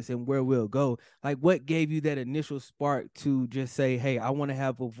finance and where we'll go? Like, what gave you that initial spark to just say, hey, I want to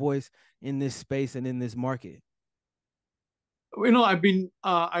have a voice in this space and in this market? I've been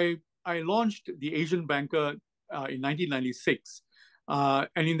I launched the Asian Banker in 1996,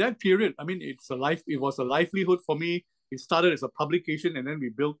 and in that period, I mean, it was a livelihood for me. It started as a publication, and then we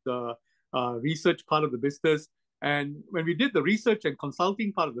built the research part of the business. And when we did the research and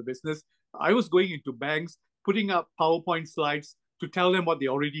consulting part of the business, I was going into banks, putting up PowerPoint slides to tell them what they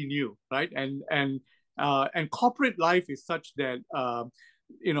already knew, right? And corporate life is such that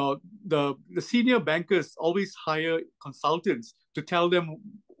the senior bankers always hire consultants to tell them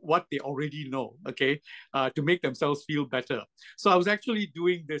what they already know, okay, to make themselves feel better. So I was actually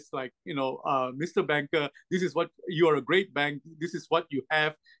doing this, like, Mr. Banker, this is what you are, a great bank, this is what you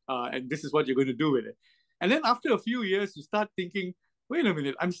have, and this is what you're going to do with it. And then after a few years, you start thinking, wait a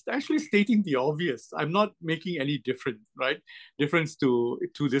minute, I'm actually stating the obvious. I'm not making any difference to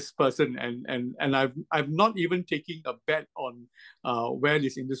this person, and I'm not even taking a bet on where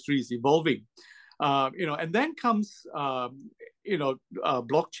this industry is evolving. And then comes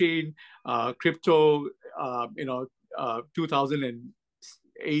blockchain, crypto,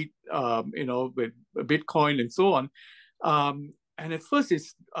 2008, with Bitcoin and so on. And at first,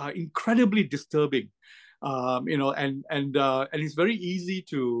 it's incredibly disturbing, and it's very easy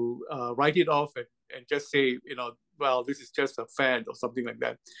to write it off and just say, well, this is just a fad or something like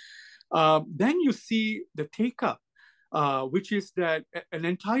that. Then you see the take up, which is that an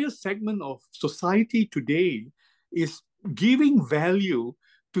entire segment of society today is giving value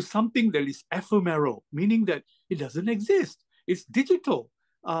to something that is ephemeral, meaning that it doesn't exist. It's digital,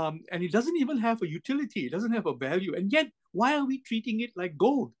 and it doesn't even have a utility. It doesn't have a value. And yet, why are we treating it like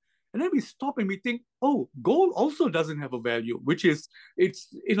gold? And then we stop and we think, oh, gold also doesn't have a value, which is,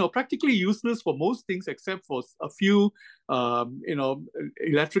 it's practically useless for most things except for a few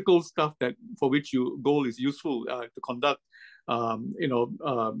electrical stuff that for which gold is useful to conduct, to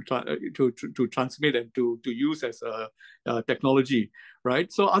transmit and to use as a technology, right?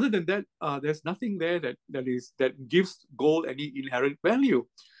 So other than that, there's nothing there that gives gold any inherent value.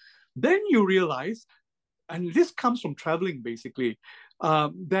 Then you realize, and this comes from traveling basically,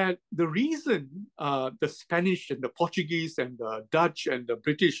 that the reason the Spanish and the Portuguese and the Dutch and the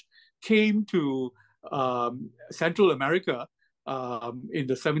British came to Central America in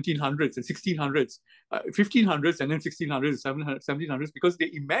the 1700s and 1600s, 1500s, and then 1600s, 1700s, because they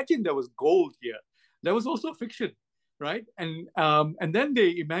imagined there was gold here. There was also fiction, right? And then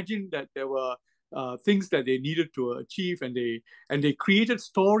they imagined that there were things that they needed to achieve, and they created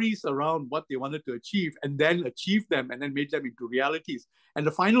stories around what they wanted to achieve, and then achieved them, and then made them into realities. And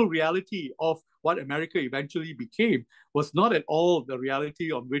the final reality of what America eventually became was not at all the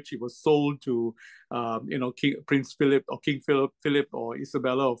reality on which it was sold to, Prince Philip or King Philip or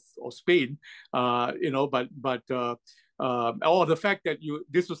Isabella of Spain, or the fact that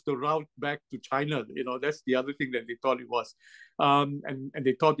this was the route back to China. That's the other thing that they thought it was, and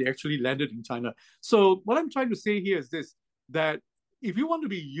they thought they actually landed in China. So what I'm trying to say here is this: that if you want to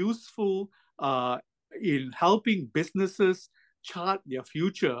be useful in helping businesses chart their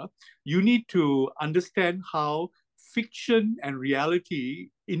future, you need to understand how fiction and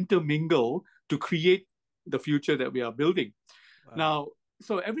reality intermingle to create the future that we are building. Wow. Now,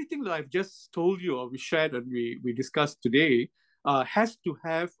 so everything that I've just told you, or we shared and we discussed today, has to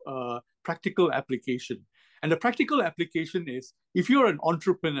have a practical application. And the practical application is, if you're an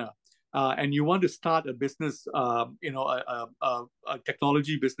entrepreneur and you want to start a business, a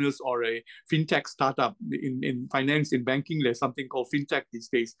technology business or a fintech startup in finance, in banking, there's something called fintech these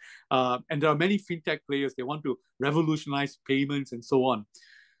days. And there are many fintech players. They want to revolutionize payments and so on.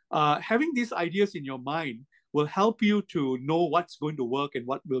 Having these ideas in your mind will help you to know what's going to work and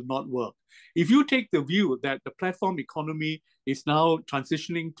what will not work. If you take the view that the platform economy is now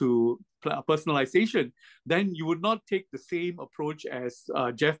transitioning to personalization, then you would not take the same approach as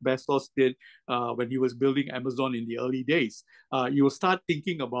Jeff Bezos did when he was building Amazon in the early days. You will start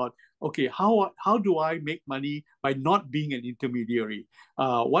thinking about, okay, how do I make money by not being an intermediary?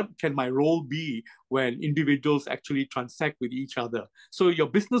 What can my role be when individuals actually transact with each other? So your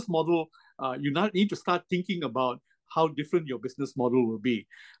business model, you not need to start thinking about how different your business model will be.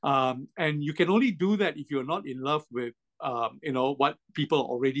 And you can only do that if you're not in love with, what people are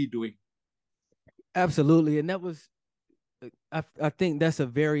already doing. Absolutely. And that was, I think that's a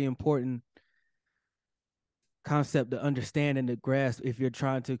very important concept to understand and to grasp if you're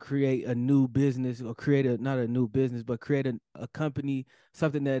trying to create a new business, or not a new business, but create a company,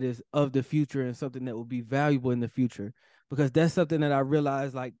 something that is of the future and something that will be valuable in the future. Because that's something that I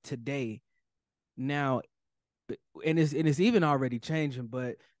realized, like, today, now, and it's even already changing,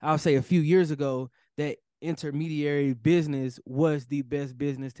 but I'll say a few years ago, that intermediary business was the best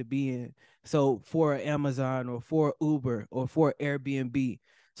business to be in. So for Amazon or for Uber or for Airbnb.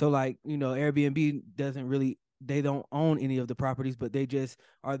 So, like, Airbnb they don't own any of the properties, but they just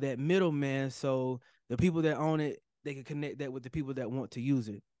are that middleman. So the people that own it, they can connect that with the people that want to use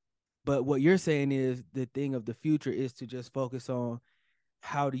it. But what you're saying is the thing of the future is to just focus on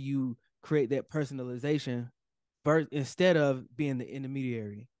how do you create that personalization first, instead of being the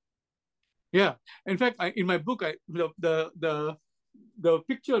intermediary. Yeah. In fact, in my book, the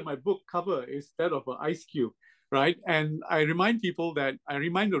picture in my book cover is that of an ice cube. right? And I remind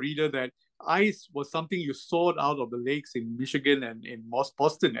the reader that ice was something you sawed out of the lakes in Michigan and in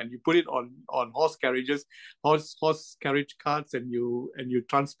Boston, and you put it on horse carriage carts, and you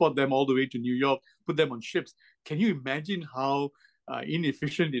transport them all the way to New York, put them on ships. Can you imagine how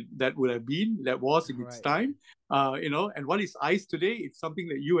inefficient that would have been? That was in its Right. time, And what is ice today? It's something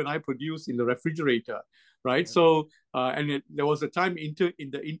that you and I produce in the refrigerator, right? Yep. So there was a time in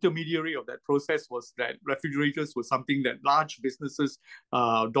the intermediary of that process was that refrigerators were something that large businesses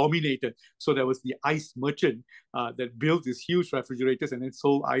dominated. So there was the ice merchant that built these huge refrigerators and then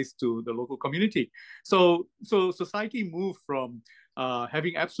sold ice to the local community. So society moved from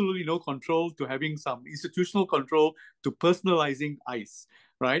having absolutely no control to having some institutional control to personalizing ice,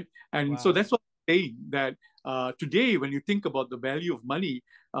 right? And so Wow. that's what I'm saying, that today, when you think about the value of money,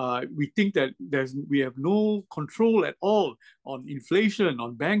 we think that we have no control at all on inflation,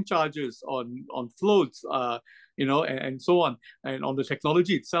 on bank charges, on floats, and so on, and on the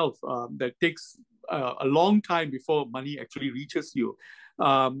technology itself. That takes a long time before money actually reaches you.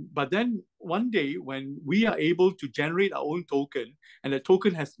 But then one day, when we are able to generate our own token, and the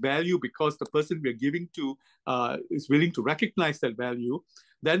token has value because the person we are giving to is willing to recognize that value,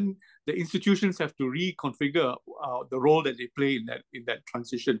 then the institutions have to reconfigure the role that they play in that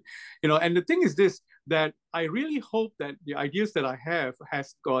transition. And the thing is this, that I really hope that the ideas that I have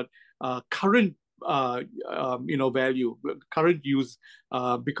has got current value, current use,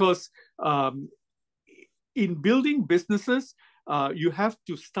 because in building businesses, you have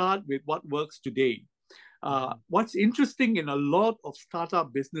to start with what works today. Mm-hmm. What's interesting in a lot of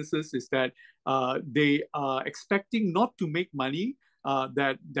startup businesses is that they are expecting not to make money,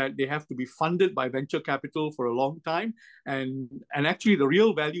 that they have to be funded by venture capital for a long time, and actually the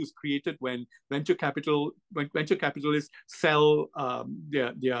real value is created when venture capitalists sell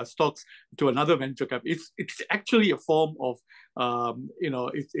their stocks to another venture cap. It's actually a form of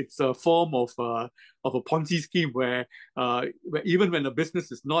it's a form of a Ponzi scheme where even when a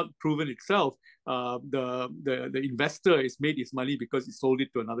business is not proven itself, the investor has made his money because he sold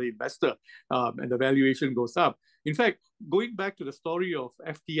it to another investor, and the valuation goes up. In fact, going back to the story of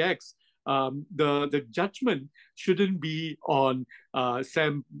FTX, the judgment shouldn't be on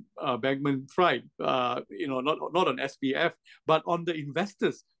Sam Bankman-Fried, not on SBF, but on the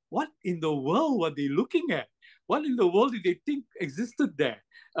investors. What in the world were they looking at? What in the world did they think existed there?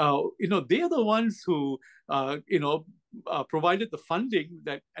 They are the ones who, provided the funding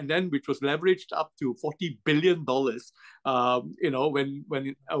and then which was leveraged up to $40 billion. When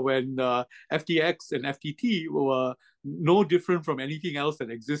FTX and FTT were no different from anything else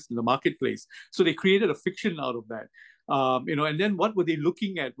that exists in the marketplace. So they created a fiction out of that. And then what were they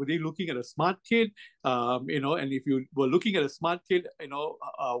looking at? Were they looking at a smart kid? And if you were looking at a smart kid,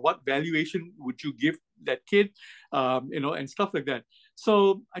 what valuation would you give that kid? And stuff like that.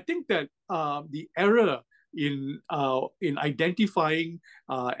 So I think that the error in identifying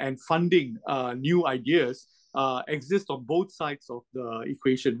and funding new ideas exist on both sides of the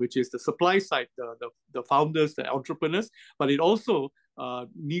equation, which is the supply side, the founders, the entrepreneurs, but it also there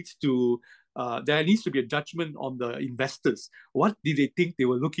needs to be a judgment on the investors. What did they think they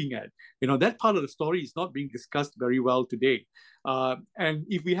were looking at? That part of the story is not being discussed very well today. And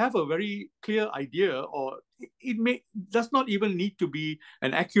if we have a very clear idea, or it does not even need to be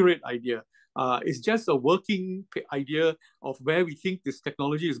an accurate idea, it's just a working idea of where we think this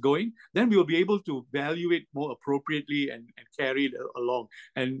technology is going, then we will be able to value it more appropriately and carry it along.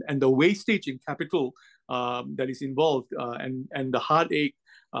 And the wastage in capital that is involved, and the heartache,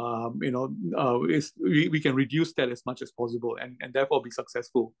 we can reduce that as much as possible, and therefore be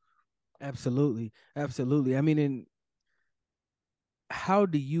successful. Absolutely. Absolutely. I mean, how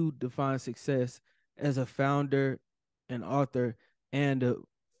do you define success as a founder, an author, and a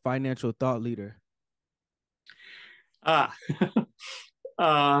financial thought leader? Ah,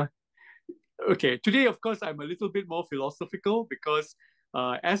 uh, okay. Today, of course, I'm a little bit more philosophical because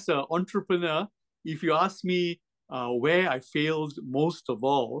as an entrepreneur, if you ask me where I failed most of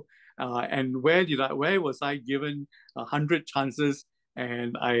all, and where was I given 100 chances,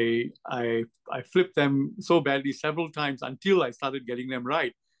 and I flipped them so badly several times until I started getting them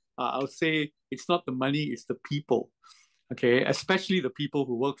right. I'll say it's not the money, it's the people. Okay, especially the people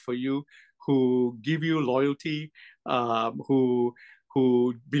who work for you, who give you loyalty, who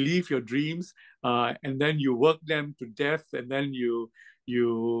believe your dreams, and then you work them to death, and then you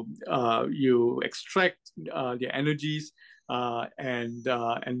extract their energies, and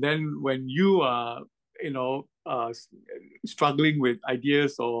then when you are struggling with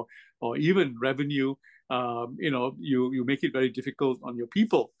ideas or even revenue, you make it very difficult on your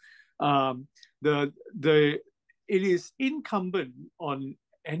people. The it is incumbent on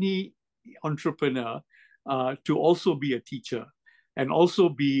any entrepreneur to also be a teacher and also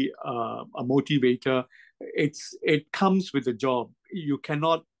be a motivator. It comes with a job. You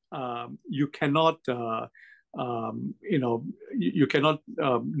cannot you cannot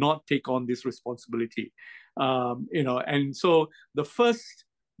not take on this responsibility. And so the first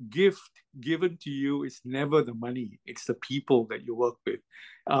gift given to you is never the money; it's the people that you work with.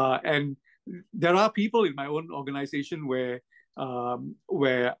 And there are people in my own organization where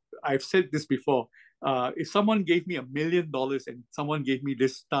I've said this before. If someone gave me $1 million and someone gave me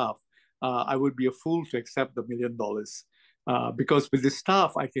this staff, I would be a fool to accept the $1 million, because with this staff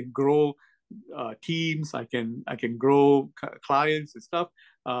I can grow teams, I can grow clients and stuff.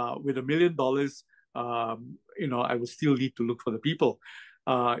 With $1 million, I will still need to look for the people.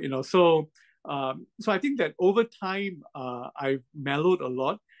 So I think that over time I've mellowed a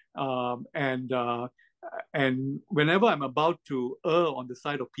lot, and whenever I'm about to err on the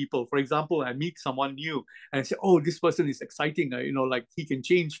side of people, for example, I meet someone new and I say, "Oh, this person is exciting. Like he can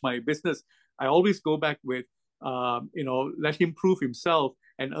change my business." I always go back with, let him prove himself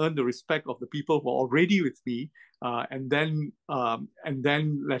and earn the respect of the people who are already with me, and then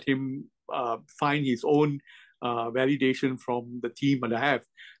let him find his own validation from the team that I have,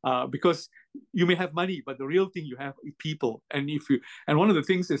 because you may have money, but the real thing you have is people. And one of the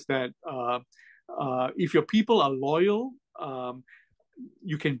things is that if your people are loyal,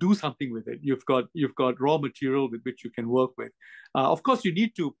 you can do something with it. You've got raw material with which you can work with. Of course, you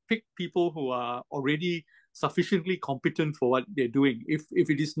need to pick people who are already sufficiently competent for what they're doing. If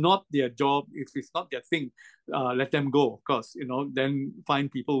it is not their job, if it's not their thing, let them go. Of course, then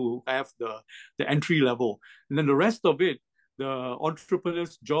find people who have the entry level, and then the rest of it, the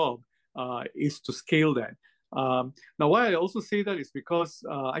entrepreneur's job is to scale that. Now, why I also say that is because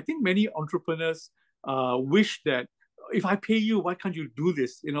I think many entrepreneurs wish that if I pay you, why can't you do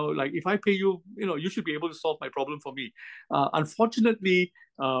this? Like if I pay you, you should be able to solve my problem for me. Unfortunately,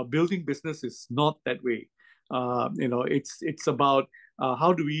 building business is not that way. It's about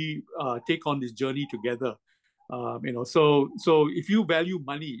how do we take on this journey together. So if you value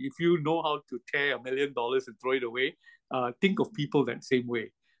money, if you know how to tear $1 million and throw it away, think of people that same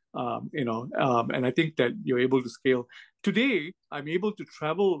way. And I think that you're able to scale. Today, I'm able to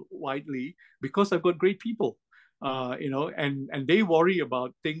travel widely because I've got great people. And they worry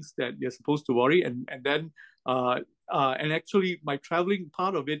about things that they're supposed to worry, and actually, my traveling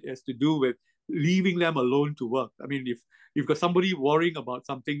part of it has to do with leaving them alone to work. I mean, if you've got somebody worrying about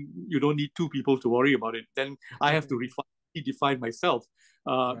something, you don't need two people to worry about it. Then I have to redefine myself.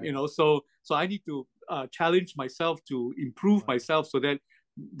 Right. So I need to challenge myself to improve Wow. myself so that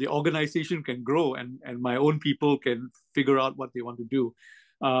the organization can grow and my own people can figure out what they want to do.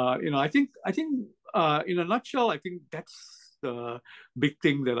 I think in a nutshell, I think that's the big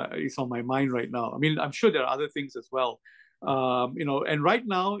thing that is on my mind right now. I mean, I'm sure there are other things as well. And right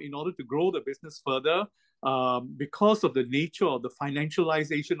now, in order to grow the business further, because of the nature of the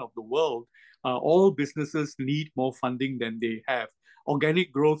financialization of the world, all businesses need more funding than they have.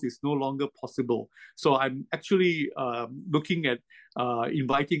 Organic growth is no longer possible. So I'm actually looking at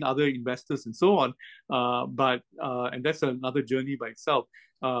inviting other investors and so on. And that's another journey by itself.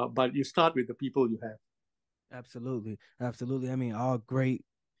 But you start with the people you have. Absolutely. Absolutely. I mean, all great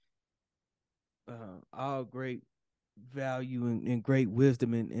value and great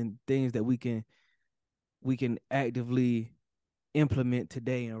wisdom and things that we can actively implement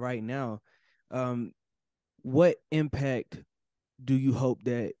today and right now. Um, what impact do you hope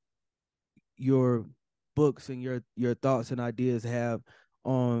that your books and your thoughts and ideas have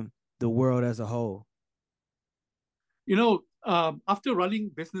on the world as a whole? After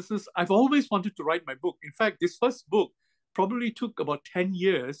running businesses, I've always wanted to write my book. In fact, this first book probably took about 10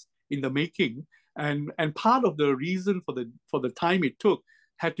 years in the making. And part of the reason for the time it took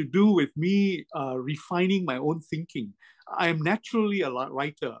had to do with me refining my own thinking. I am naturally a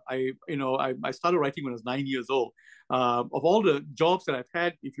writer. I started writing when I was 9 years old. Of all the jobs that I've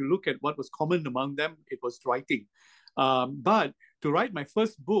had, if you look at what was common among them, it was writing. But to write my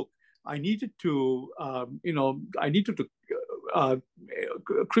first book, I needed to, uh,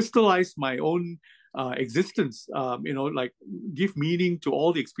 crystallize my own existence, like give meaning to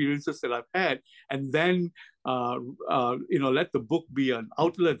all the experiences that I've had, and then, let the book be an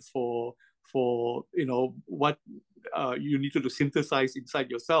outlet for what you needed to synthesize inside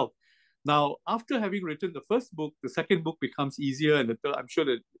yourself. Now, after having written the first book, the second book becomes easier, and the third, I'm sure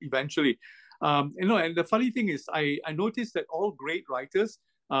that eventually, and the funny thing is, I noticed that all great writers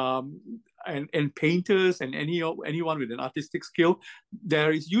and painters and anyone with an artistic skill,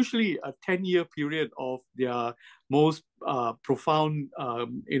 there is usually a 10-year period of their most profound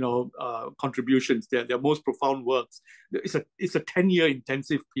contributions, their most profound works. It's a 10-year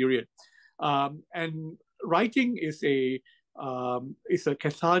intensive period. And writing is a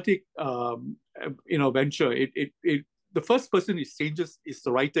cathartic venture. The first person it changes is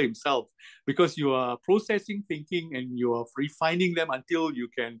the writer himself, because you are processing thinking and you are refining them until you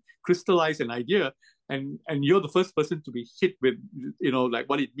can crystallize an idea, and you're the first person to be hit with like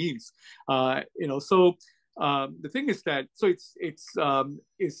what it means. So the thing is that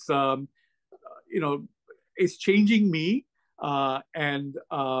it's changing me, and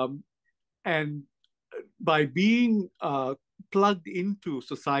by being plugged into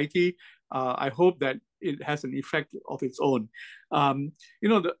society, I hope that it has an effect of its own.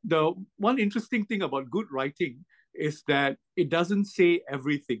 The one interesting thing about good writing is that it doesn't say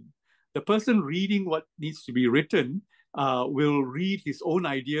everything. The person reading what needs to be written will read his own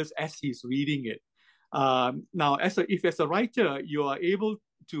ideas as he's reading it. Now, if as a writer, you are able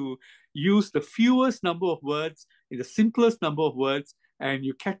to use the fewest number of words in the simplest number of words, and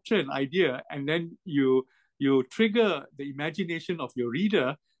you capture an idea, and then you trigger the imagination of your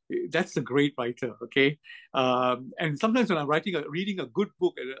reader, that's a great writer. Okay. And sometimes when I'm reading a good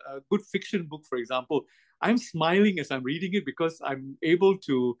book, a good fiction book, for example, I'm smiling as I'm reading it because I'm able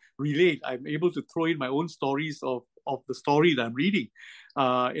to relate. I'm able to throw in my own stories of the story that I'm reading.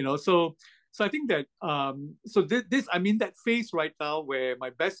 So I think that I'm in that phase right now where my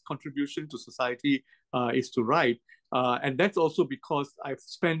best contribution to society is to write. And that's also because I've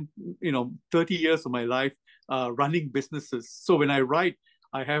spent 30 years of my life running businesses. So when I write,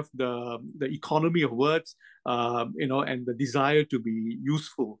 I have the economy of words, and the desire to be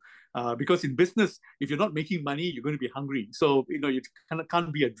useful. Because in business, if you're not making money, you're going to be hungry. So you kind of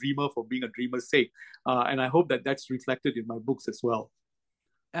can't be a dreamer for being a dreamer's sake. And I hope that that's reflected in my books as well.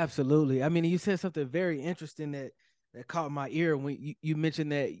 Absolutely. I mean, you said something very interesting that caught my ear when you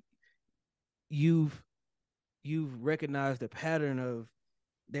mentioned that you've recognized the pattern of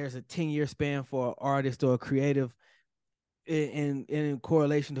there's a 10-year span for an artist or a creative in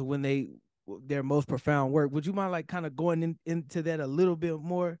correlation to when their most profound work. Would you mind like kind of going into that a little bit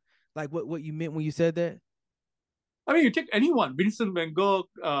more? Like what you meant when you said that? I mean, you take anyone, Vincent Van Gogh,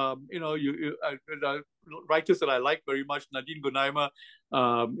 writers that I like very much, Nadine Gonaima,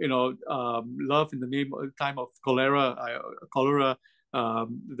 Love in the Name of Time of Cholera,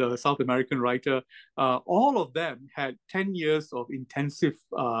 the South American writer. All of them had 10 years of intensive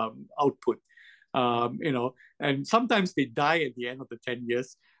output. And sometimes they die at the end of the 10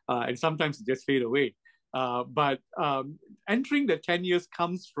 years, and sometimes they just fade away. But entering the 10 years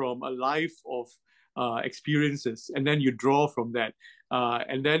comes from a life of experiences, and then you draw from that.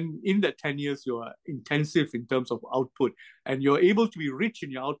 And then in that 10 years, you are intensive in terms of output, and you're able to be rich in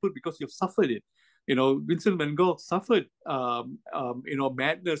your output because you've suffered it. Vincent Van Gogh suffered,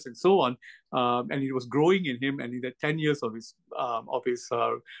 madness and so on, and it was growing in him. And in the 10 years of his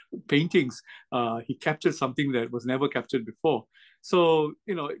paintings, he captured something that was never captured before. So,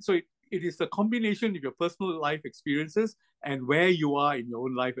 it is a combination of your personal life experiences and where you are in your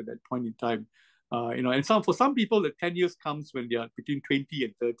own life at that point in time. And for some people, the 10 years comes when they are between 20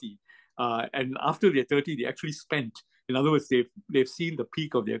 and 30. And after they're 30, they actually spent. In other words, they've seen the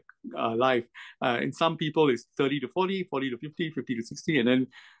peak of their life. And some people, it's 30 to 40, 40 to 50, 50 to 60,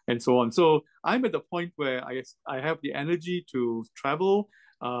 and so on. So I'm at the point where I have the energy to travel.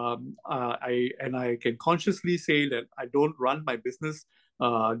 I can consciously say that I don't run my business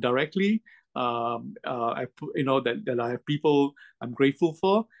directly. That I have people I'm grateful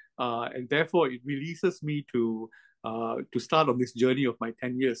for, and therefore it releases me to start on this journey of my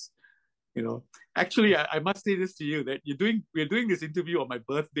 10 years. Actually, I must say this to you, that we're doing this interview on my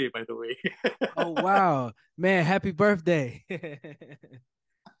birthday, by the way. Oh wow, man! Happy birthday!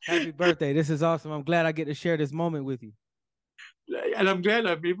 Happy birthday! This is awesome. I'm glad I get to share this moment with you. And I'm glad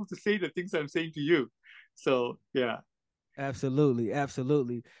I'm able to say the things I'm saying to you. So yeah. Absolutely,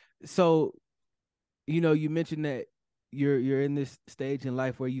 absolutely. So, you mentioned that you're in this stage in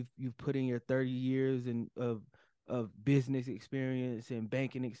life where you've put in your 30 years of business experience and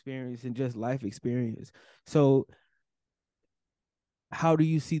banking experience and just life experience. So how do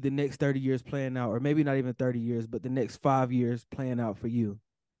you see the next 30 years playing out, or maybe not even 30 years, but the next 5 years playing out for you?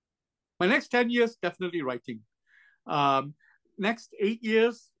 My next 10 years, definitely writing. Next 8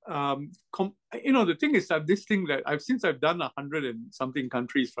 years, the thing is that this thing that since I've done 100 and something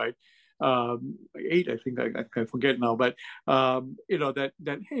countries, right? 8, I think I forget now, but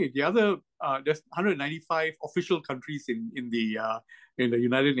that hey, the other there's 195 official countries in the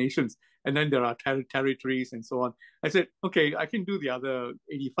United Nations, and then there are territories and so on. I said, okay, I can do the other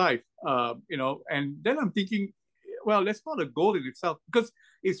 85, and then I'm thinking, well, that's not a goal in itself because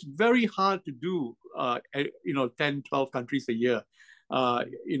it's very hard to do, 10, 12 countries a year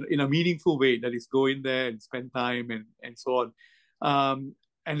in a meaningful way. That is, go in there and spend time and so on.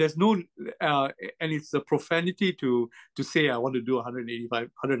 And there's no, and it's a profanity to say I want to do 195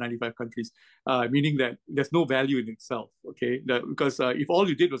 countries, meaning that there's no value in itself. Okay, because if all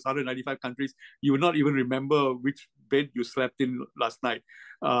you did was 195 countries, you would not even remember which bed you slept in last night.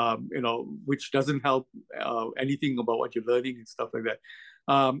 Which doesn't help anything about what you're learning and stuff like that.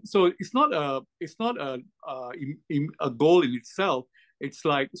 So it's not a goal in itself. It's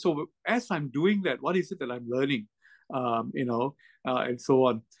like, so as I'm doing that, what is it that I'm learning? And so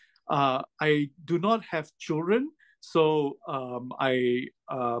on. I do not have children, so and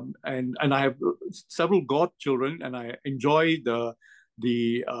I have several godchildren, and I enjoy the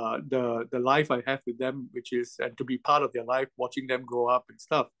life I have with them, which is, and to be part of their life, watching them grow up and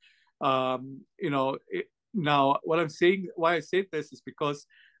stuff. Now, what I'm saying, why I say this is because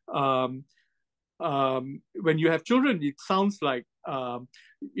when you have children, it sounds like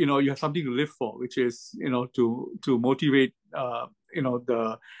you have something to live for, which is to motivate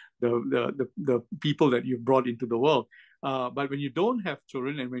the people that you've brought into the world. But when you don't have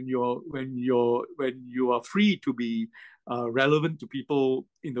children, and when you are free to be relevant to people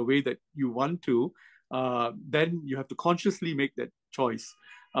in the way that you want to, then you have to consciously make that choice.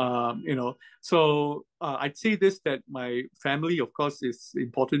 So I'd say this, that my family, of course, is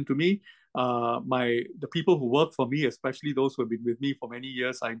important to me. The people who work for me, especially those who have been with me for many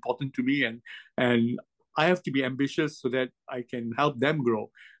years, are important to me, and I have to be ambitious so that I can help them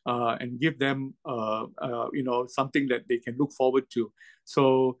grow and give them something that they can look forward to.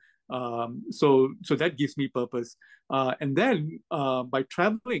 So that gives me purpose. And then by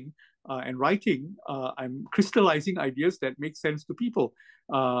traveling and writing, I'm crystallizing ideas that make sense to people.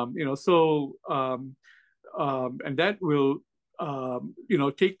 And that will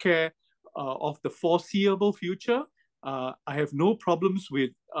take care of the foreseeable future. I have no problems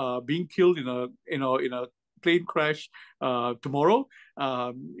with being killed in a plane crash tomorrow,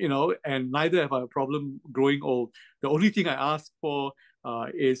 and neither have I a problem growing old. The only thing I ask for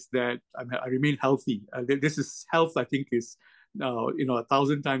is that I remain healthy. This is health. I think is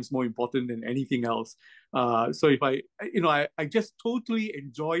 1,000 times more important than anything else. So if I just totally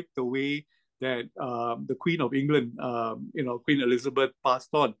enjoyed the way that the Queen of England, Queen Elizabeth,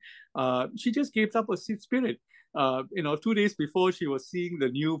 passed on. She just gave up her spirit. 2 days before, she was seeing the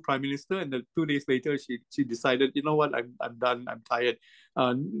new prime minister, and 2 days later, she decided, you know what, I'm done, I'm tired.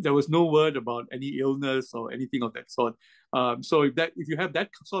 There was no word about any illness or anything of that sort. So if you have that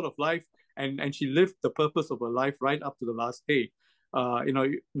sort of life, and she lived the purpose of her life right up to the last day,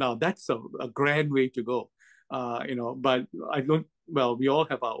 now that's a grand way to go. But I don't. Well, we all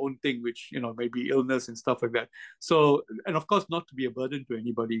have our own thing, which maybe illness and stuff like that. So, and of course, not to be a burden to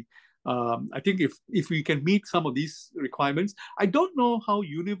anybody. I think if we can meet some of these requirements, I don't know how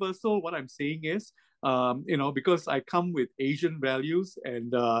universal what I'm saying is. Because I come with Asian values,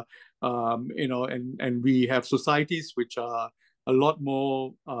 and and we have societies which are a lot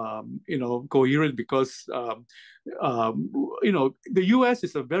more coherent, because the US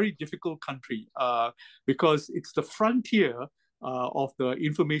is a very difficult country because it's the frontier of the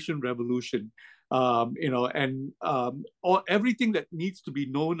information revolution. Or everything that needs to be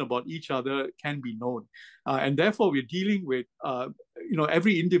known about each other can be known. And therefore, we're dealing with,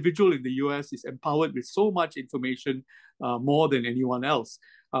 every individual in the US is empowered with so much information, more than anyone else.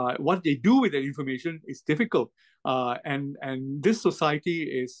 What they do with that information is difficult. And this society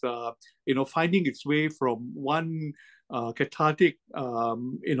is, finding its way from one cathartic,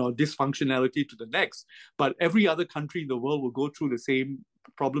 dysfunctionality to the next. But every other country in the world will go through the same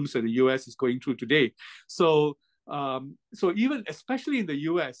problems that the US is going through today. So even, especially in the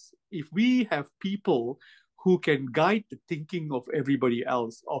US, if we have people who can guide the thinking of everybody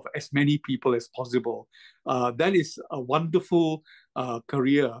else, of as many people as possible, that is a wonderful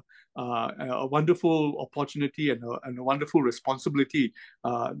career, a wonderful opportunity, and a wonderful responsibility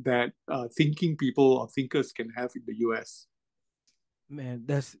that thinking people or thinkers can have in the US. Man,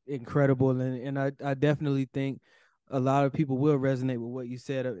 that's incredible, and I definitely think a lot of people will resonate with what you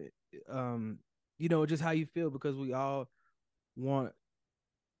said. Just how you feel, because we all want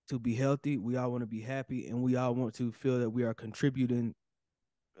to be healthy, we all want to be happy, and we all want to feel that we are contributing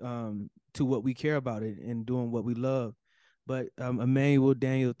to what we care about it and doing what we love. But Emmanuel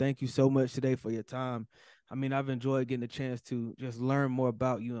Daniel, thank you so much today for your time. I mean, I've enjoyed getting a chance to just learn more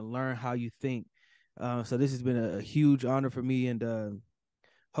about you and learn how you think. So this has been a huge honor for me, and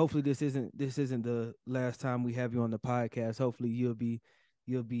hopefully this isn't the last time we have you on the podcast. Hopefully you'll be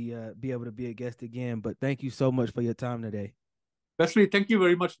able to be a guest again. But thank you so much for your time today. Leslie, thank you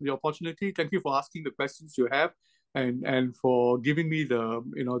very much for the opportunity. Thank you for asking the questions you have, and for giving me the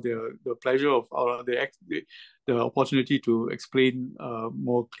pleasure of the opportunity to explain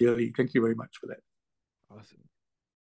more clearly. Thank you very much for that. Awesome.